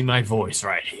 actually my voice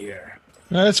right here.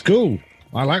 That's cool.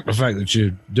 I like the fact that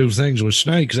you do things with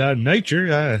snakes out in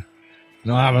nature.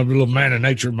 I'm a little man of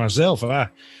nature myself.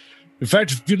 In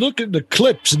fact, if you look at the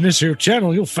clips in this here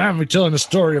channel, you'll find me telling a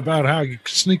story about how you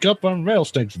sneak up on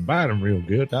rattlesnakes and bite them real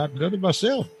good. I've done it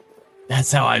myself.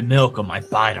 That's how I milk them. I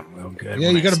bite them real good. Yeah,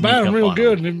 when you I got to sneak bite them up real on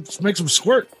good and it makes them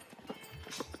squirt.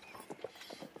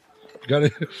 Got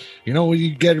to, when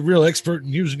you get real expert in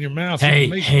using your mouth, Hey, you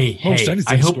can make hey, most hey,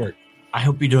 anything squirt. I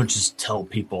hope you don't just tell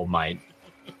people my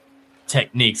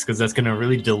techniques, because that's going to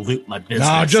really dilute my business.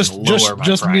 Nah, just and lower my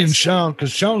just me and price. Sean,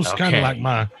 because Sean's kind Okay. of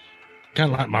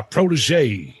like my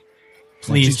protege.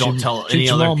 Please I don't teach tell him any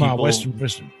other all my people. Western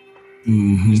wisdom.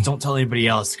 Just don't tell anybody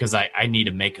else, because I need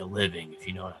to make a living, if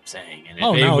you know what I'm saying. And if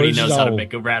Oh, no, anybody this is knows how to all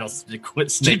make a rattlesnake snake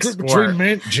Secret between squirt,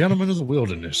 men, gentlemen of the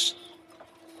wilderness.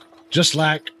 Just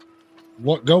like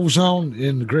what goes on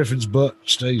in the griffin's butt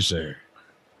stays there.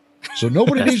 So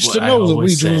nobody That's needs what to I know that we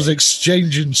always was say.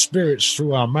 exchanging spirits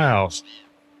through our mouths.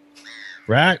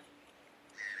 Right?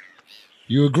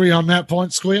 You agree on that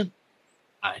point, Squint?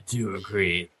 I do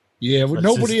agree. Yeah, well, Let's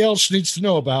nobody just- else needs to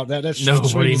know about that. That's just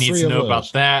between Nobody the needs three to of know us.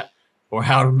 about that or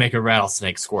how to make a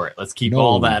rattlesnake squirt. Let's keep No.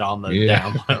 all that on the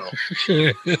Yeah. down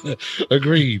low.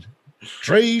 Agreed.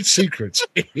 Trade secrets.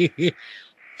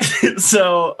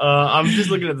 So I'm just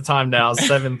looking at the time now,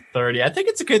 7:30. I think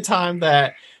it's a good time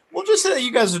that we'll just say that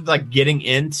you guys are like getting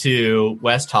into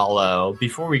West Hollow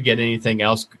before we get anything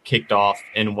else kicked off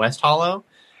in West Hollow,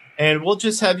 and we'll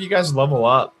just have you guys level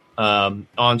up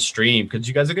on stream because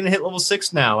you guys are going to hit level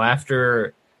 6 now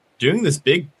after doing this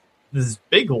big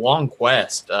long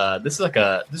quest. This was like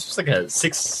a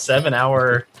 6-7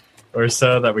 hour or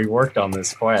so that we worked on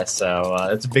this quest, so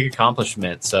it's a big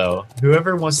accomplishment. So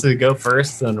whoever wants to go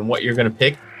first on what you're going to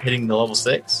pick hitting the level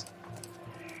 6.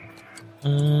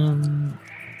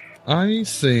 I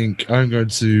think I'm going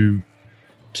to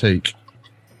take.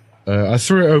 I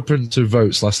threw it open to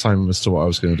votes last time as to what I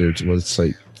was going to do, whether to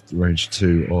take Ranger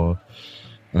 2 or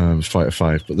Fighter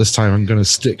 5. But this time I'm going to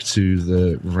stick to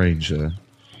the Ranger.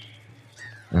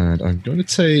 And I'm going to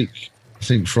take, I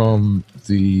think from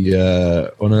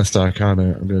the Unearthed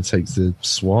Arcana, I'm going to take the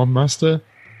Swarm Master.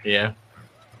 Yeah.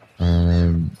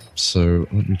 So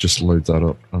let me just load that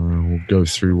up and we'll go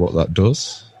through what that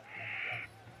does.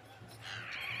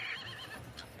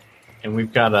 And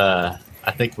we've got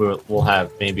I think we'll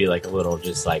have maybe like a little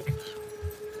just like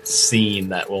scene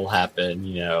that will happen,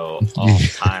 you know, on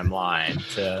timeline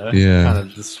to kind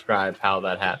of describe how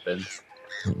that happens.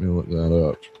 Let me look that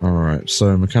up. All right,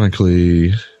 so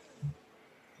mechanically,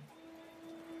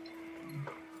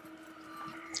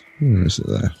 where is it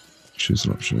there? Choose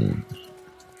an option.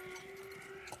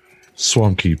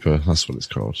 Swarm Keeper, that's what it's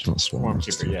called, not Swarm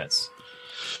Keeper, yes.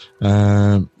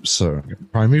 So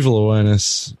Primeval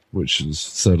Awareness, which is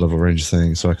 3rd level ranger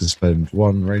thing, so I can spend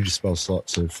 1 ranger spell slot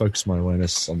to focus my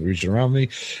awareness on the region around me.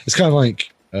 It's kind of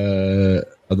like, and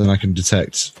then I can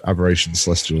detect aberrations,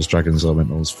 celestials, dragons,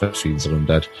 elementals, fetch fiends, and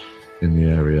undead in the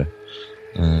area.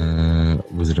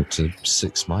 Within up to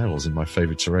 6 miles in my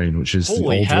favorite terrain, which is the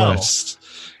Old West.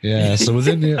 Yeah, so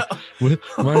within the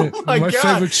my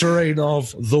favorite terrain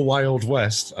of the Wild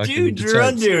West. Dude,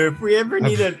 Durundu, if we ever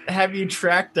need to have you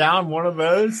track down one of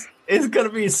those, it's gonna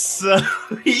be so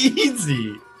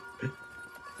easy.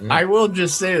 I will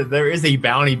just say that there is a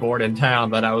bounty board in town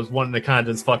that I was wanting to kind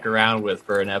of just fuck around with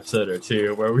for an episode or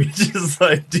two, where we just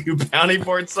like do bounty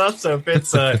board stuff. So if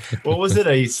it's what was it,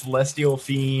 a celestial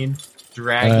fiend,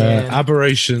 dragon,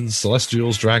 aberrations,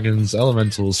 celestials, dragons,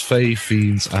 elementals, fae,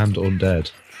 fiends, and undead.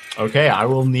 Okay, I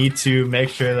will need to make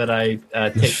sure that I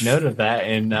take note of that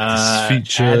and add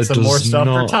some more stuff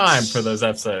for time for those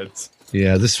episodes.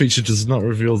 Yeah, this feature does not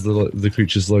reveal the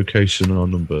creature's location or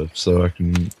number, so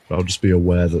I'll just be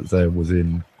aware that they're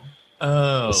within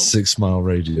a 6 mile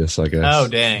radius, I guess. Oh,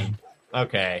 dang.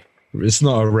 Okay. It's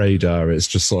not a radar, it's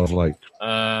just sort of like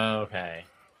okay.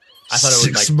 I thought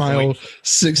it was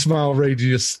 6 mile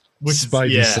radius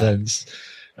spidey sense.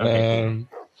 Okay.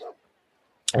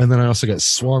 And then I also get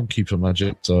Swarm Keeper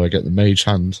magic, so I get the Mage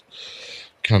Hand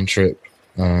cantrip.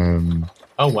 Oh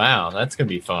wow, that's gonna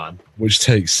be fun. Which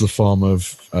takes the form of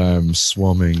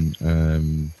swarming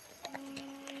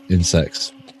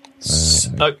insects.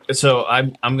 So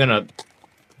I'm gonna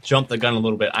jump the gun a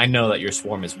little bit. I know that your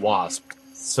swarm is wasp.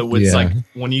 So it's like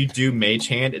when you do Mage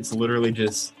Hand, it's literally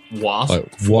just wasps,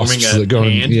 like wasps that go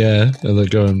and they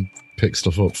go and pick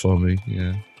stuff up for me.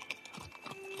 Yeah.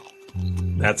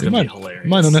 That's gonna be hilarious.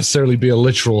 Might not necessarily be a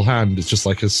literal hand. It's just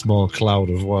like a small cloud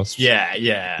of wasps. Yeah.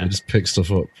 They just pick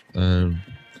stuff up. And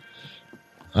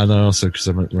then also, because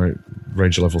I'm at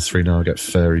Ranger level 3 now, I get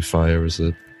Fairy Fire as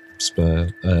a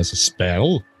spell.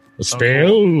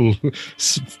 Struggling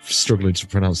to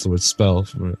pronounce the word spell.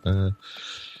 And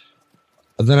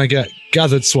then I get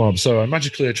Gathered Swarm. So I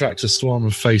magically attract a swarm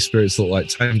of fae spirits that look like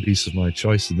tiny beasts of my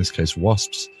choice, in this case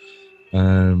wasps.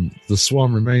 The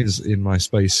swarm remains in my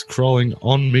space, crawling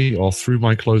on me or through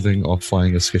my clothing or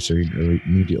flying or skittering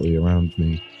immediately around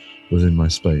me within my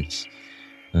space.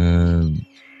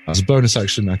 As a bonus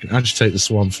action, I can agitate the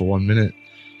swarm for 1 minute,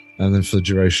 and then for the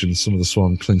duration, some of the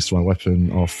swarm clings to my weapon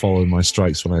or follow my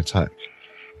strikes when I attack.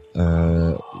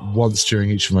 Once during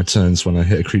each of my turns when I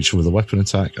hit a creature with a weapon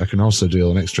attack, I can also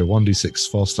deal an extra 1d6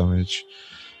 force damage,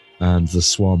 and the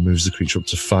swarm moves the creature up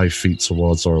to 5 feet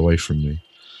towards or away from me.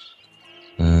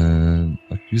 I can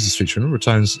use this feature a number of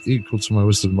times equal to my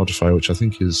wisdom modifier, which I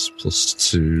think is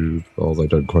 +2, although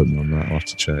don't quote me on that, I'll have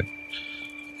to check.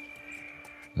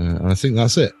 And I think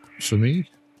that's it for me.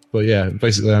 But yeah,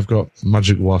 basically I've got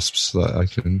magic wasps that I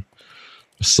can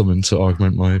summon to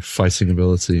augment my fighting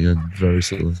ability and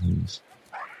various other things.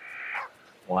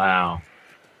 Wow.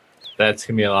 That's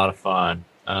going to be a lot of fun.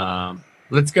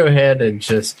 Let's go ahead and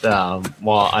just,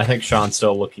 while I think Sean's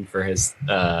still looking for his...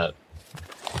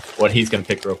 what he's going to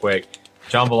pick real quick.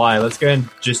 Jambalaya, let's go ahead and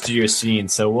just do your scene.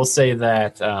 So we'll say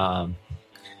that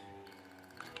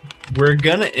we're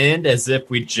gonna end as if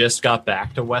we just got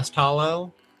back to West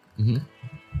Hollow, Mhm.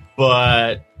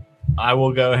 but I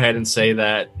will go ahead and say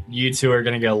that you two are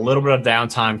gonna get a little bit of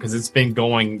downtime because it's been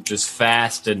going just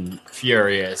fast and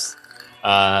furious.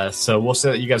 So we'll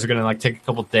say that you guys are gonna like take a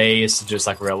couple days to just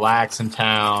like relax in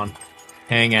town,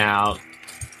 hang out.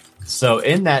 So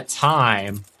in that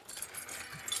time,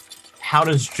 how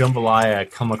does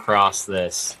Jambalaya come across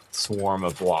this swarm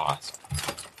of wasps?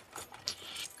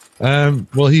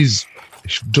 Well, he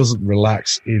doesn't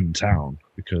relax in town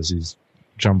because he's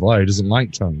Jambalaya doesn't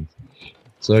like town,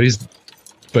 so he's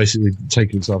basically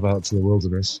taking himself out to the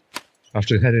wilderness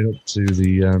after heading up to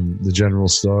the general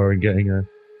store and getting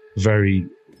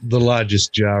the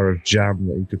largest jar of jam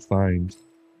that he could find.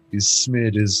 He's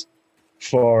smeared his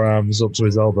forearms up to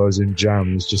his elbows in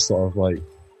jam. He's just sort of like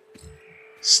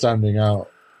standing out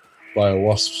by a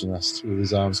wasp's nest with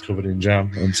his arms covered in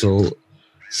jam until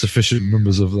sufficient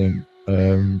numbers of them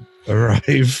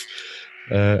arrive,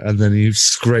 and then he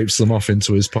scrapes them off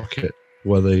into his pocket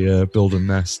where they build a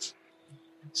nest.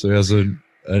 So he has a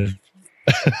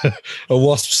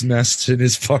wasp's nest in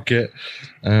his pocket,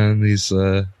 and these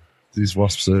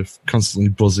wasps are constantly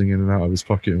buzzing in and out of his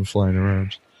pocket and flying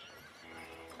around.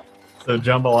 So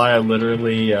Jambalaya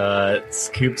literally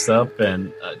scoops up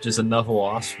and just enough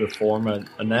wasps to form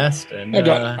a nest. And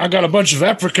I got a bunch of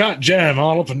apricot jam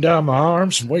all up and down my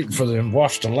arms, waiting for them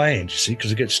wasps to land, you see,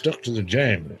 because it gets stuck to the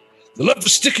jam. They love the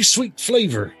sticky, sweet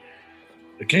flavor.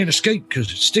 They can't escape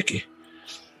because it's sticky.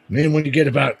 And then when you get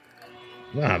about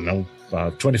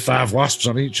 25 wasps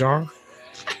on each arm,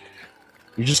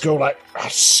 you just go like,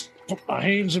 I put my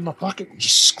hands in my pocket and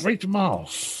just scrape them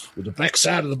off with the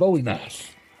backside of the Bowie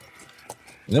knife.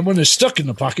 And then when they're stuck in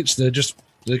the pockets, they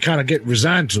kind of get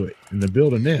resigned to it and they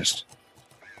build a nest.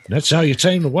 And that's how you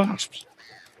tame the wasps.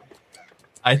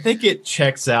 I think it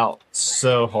checks out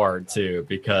so hard too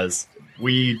because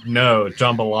we know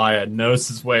Jambalaya knows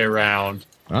his way around.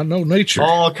 I know nature.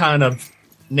 All kind of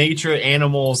nature,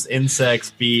 animals,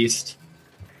 insects, beasts,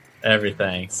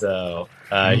 everything. So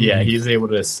yeah, he's able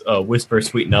to whisper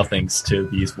sweet nothings to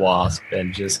these wasps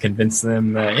and just convince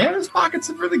them that this pocket's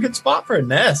a really good spot for a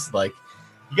nest. Like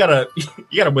you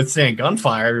gotta withstand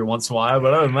gunfire every once in a while,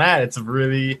 but other than that, it's a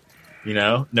really,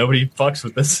 nobody fucks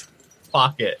with this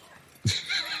pocket.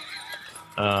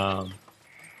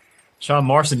 Sean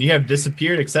Marston, you have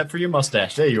disappeared except for your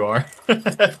mustache. There you are.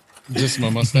 Just my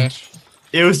mustache?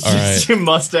 It was All just right. your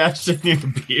mustache and your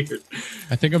beard.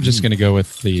 I think I'm just going to go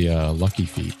with the Lucky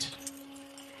Feet.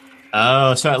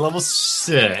 Oh, so at level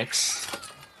 6.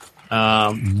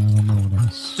 No, what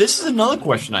else? This is another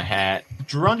question I had.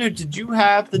 Gerundo, did you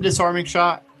have the disarming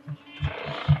shot?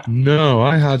 No,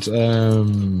 I had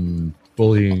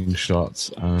bullying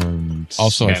shots and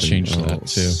Also, I Okay. changed that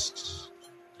too.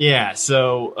 Yeah,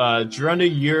 so Gerundo,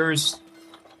 yours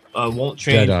won't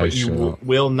change, Deadeye but you shot.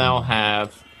 will now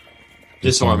have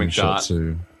disarming shot.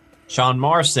 too. Sean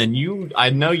Marston, I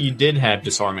know you did have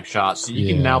disarming shot, so you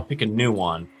can Yeah. now pick a new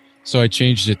one. So I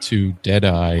changed it to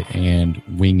Deadeye and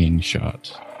Winging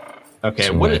Shot. Okay,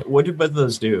 So what do both of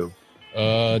those do?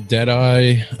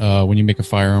 Deadeye, when you make a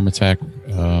firearm attack,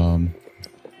 1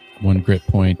 grit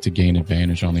point to gain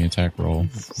advantage on the attack roll.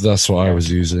 That's what I was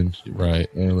using Right.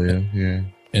 earlier. Yeah.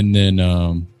 And then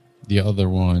the other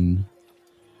one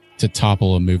to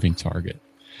topple a moving target.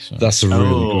 So, That's a really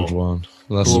Oh. good one.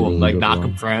 That's a Cool, really like good knock one.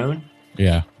 him prone?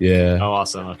 yeah. Yeah. Oh,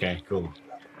 awesome. Okay, cool.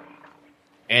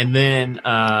 And then,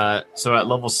 so at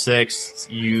level 6,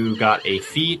 you got a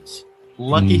feat.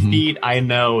 Lucky Mhm. feat, I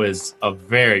know, is a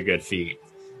very good feat.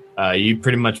 You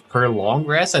pretty much per long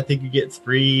rest, I think you get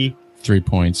 3 3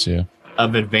 points, yeah.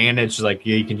 of advantage. Like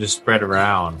you can just spread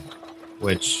around,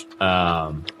 which,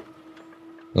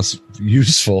 That's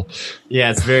useful.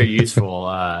 yeah, it's very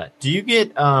useful. Do you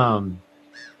get?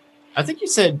 I think you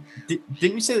said.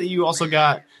 Didn't you say that you also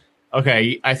got?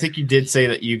 Okay, I think you did say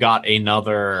that you got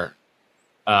another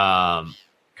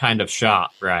kind of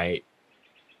shot, right?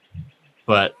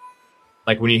 But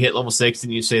like when you hit level 6,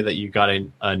 didn't you say that you got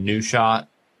a new shot?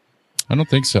 I don't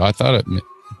think so. I thought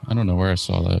I don't know where I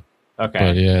saw that. Okay,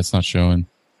 But yeah, it's not showing.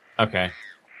 okay.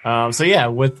 So yeah,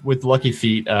 with Lucky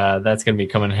Feet, that's going to be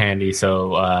coming in handy.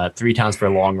 So 3 times for a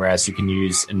long rest, you can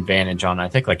use advantage on I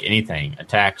think like anything,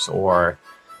 attacks or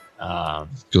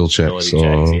Skill checks ability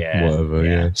or checks, yeah, whatever.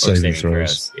 Yeah. or Saving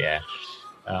throws. yeah.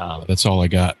 That's all I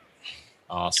got.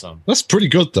 Awesome. That's pretty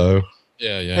good though.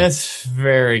 Yeah. That's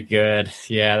very good.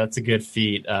 Yeah, that's a good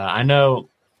feat. I know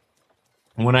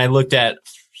when I looked at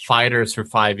fighters for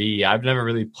 5e, I've never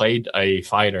really played a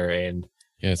fighter, and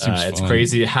Yeah, it seems it's fun.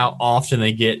 crazy how often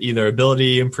they get either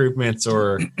ability improvements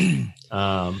or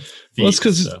Well, it's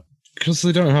feats, so. because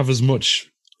they don't have as much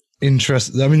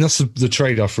interest. I mean, that's the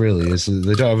trade-off. Really, is that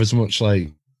they don't have as much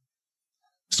like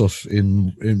stuff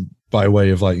in by way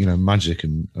of like magic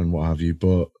and what have you,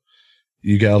 but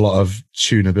you get a lot of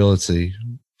tunability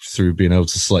through being able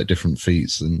to select different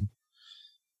feats, and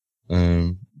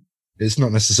it's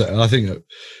not necessarily. I think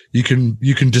you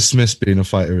can dismiss being a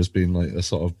fighter as being like a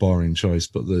sort of boring choice,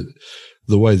 but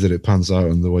the way that it pans out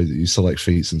and the way that you select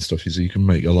feats and stuff is you can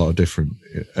make a lot of different,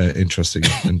 interesting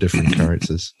and different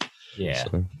characters. Yeah,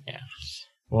 yeah.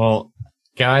 Well,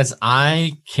 guys,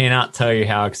 I cannot tell you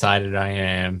how excited I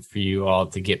am for you all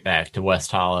to get back to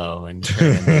West Hollow and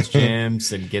train these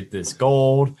gyms and get this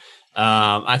gold.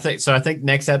 I think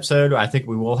next episode, I think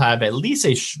we will have at least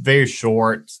a very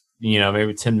short,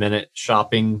 maybe 10-minute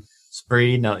shopping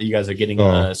spree. Now that you guys are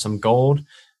getting some gold.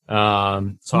 So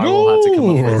I will have to come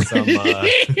up with some.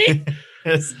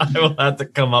 I will have to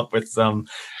come up with some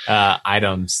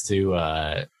items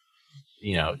to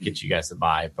get you guys to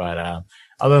buy. But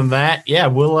other than that, yeah,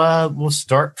 we'll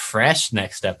start fresh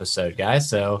next episode, guys.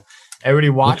 So everybody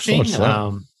watching,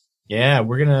 yeah,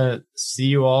 we're gonna see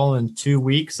you all in 2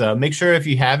 weeks. Make sure if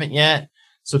you haven't yet,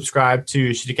 subscribe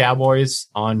to Shitty Cowboys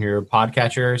on your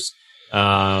podcatchers.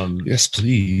 Yes,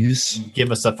 please.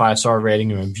 Give us a 5-star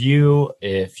rating and review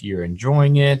if you're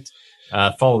enjoying it.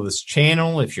 Follow this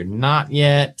channel if you're not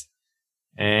yet.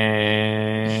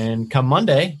 And come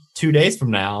Monday, 2 days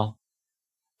from now,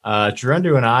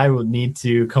 Gerundu and I will need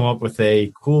to come up with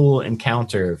a cool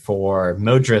encounter for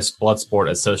Modris Bloodsport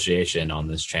Association on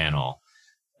this channel.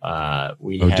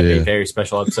 We have a very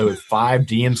special episode with 5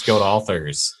 DMs Guild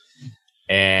authors,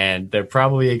 and they're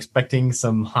probably expecting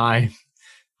some high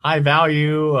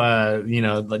value,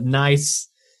 nice,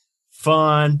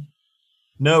 fun,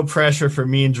 no pressure for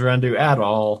me and Gerundu at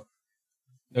all.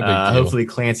 Hopefully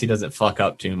Clancy doesn't fuck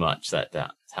up too much that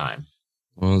time.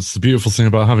 Well, it's the beautiful thing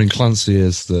about having Clancy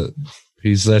is that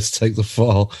he's there to take the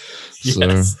fall.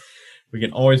 Yes. We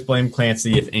can always blame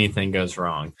Clancy if anything goes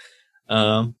wrong.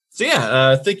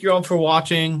 Thank you all for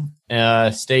watching.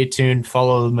 Stay tuned.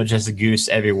 Follow the Majestic Goose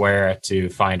everywhere to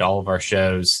find all of our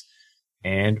shows.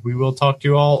 And we will talk to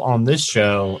you all on this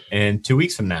show in 2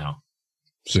 weeks from now.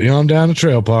 See you on down the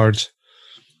trail, parts.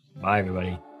 Bye,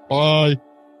 everybody. Bye.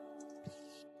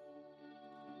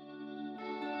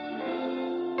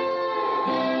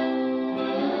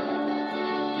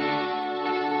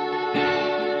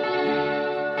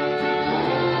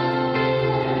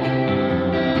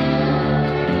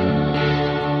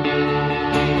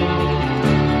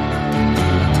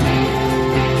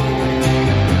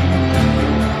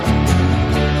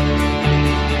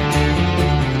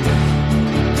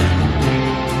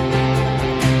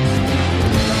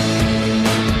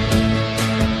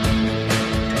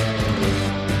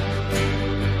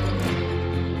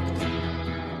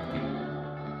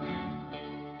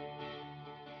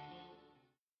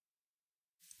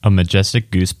 A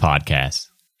Majestic Goose Podcast.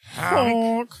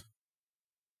 Honk.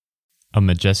 A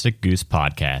Majestic Goose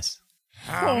Podcast.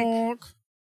 Honk.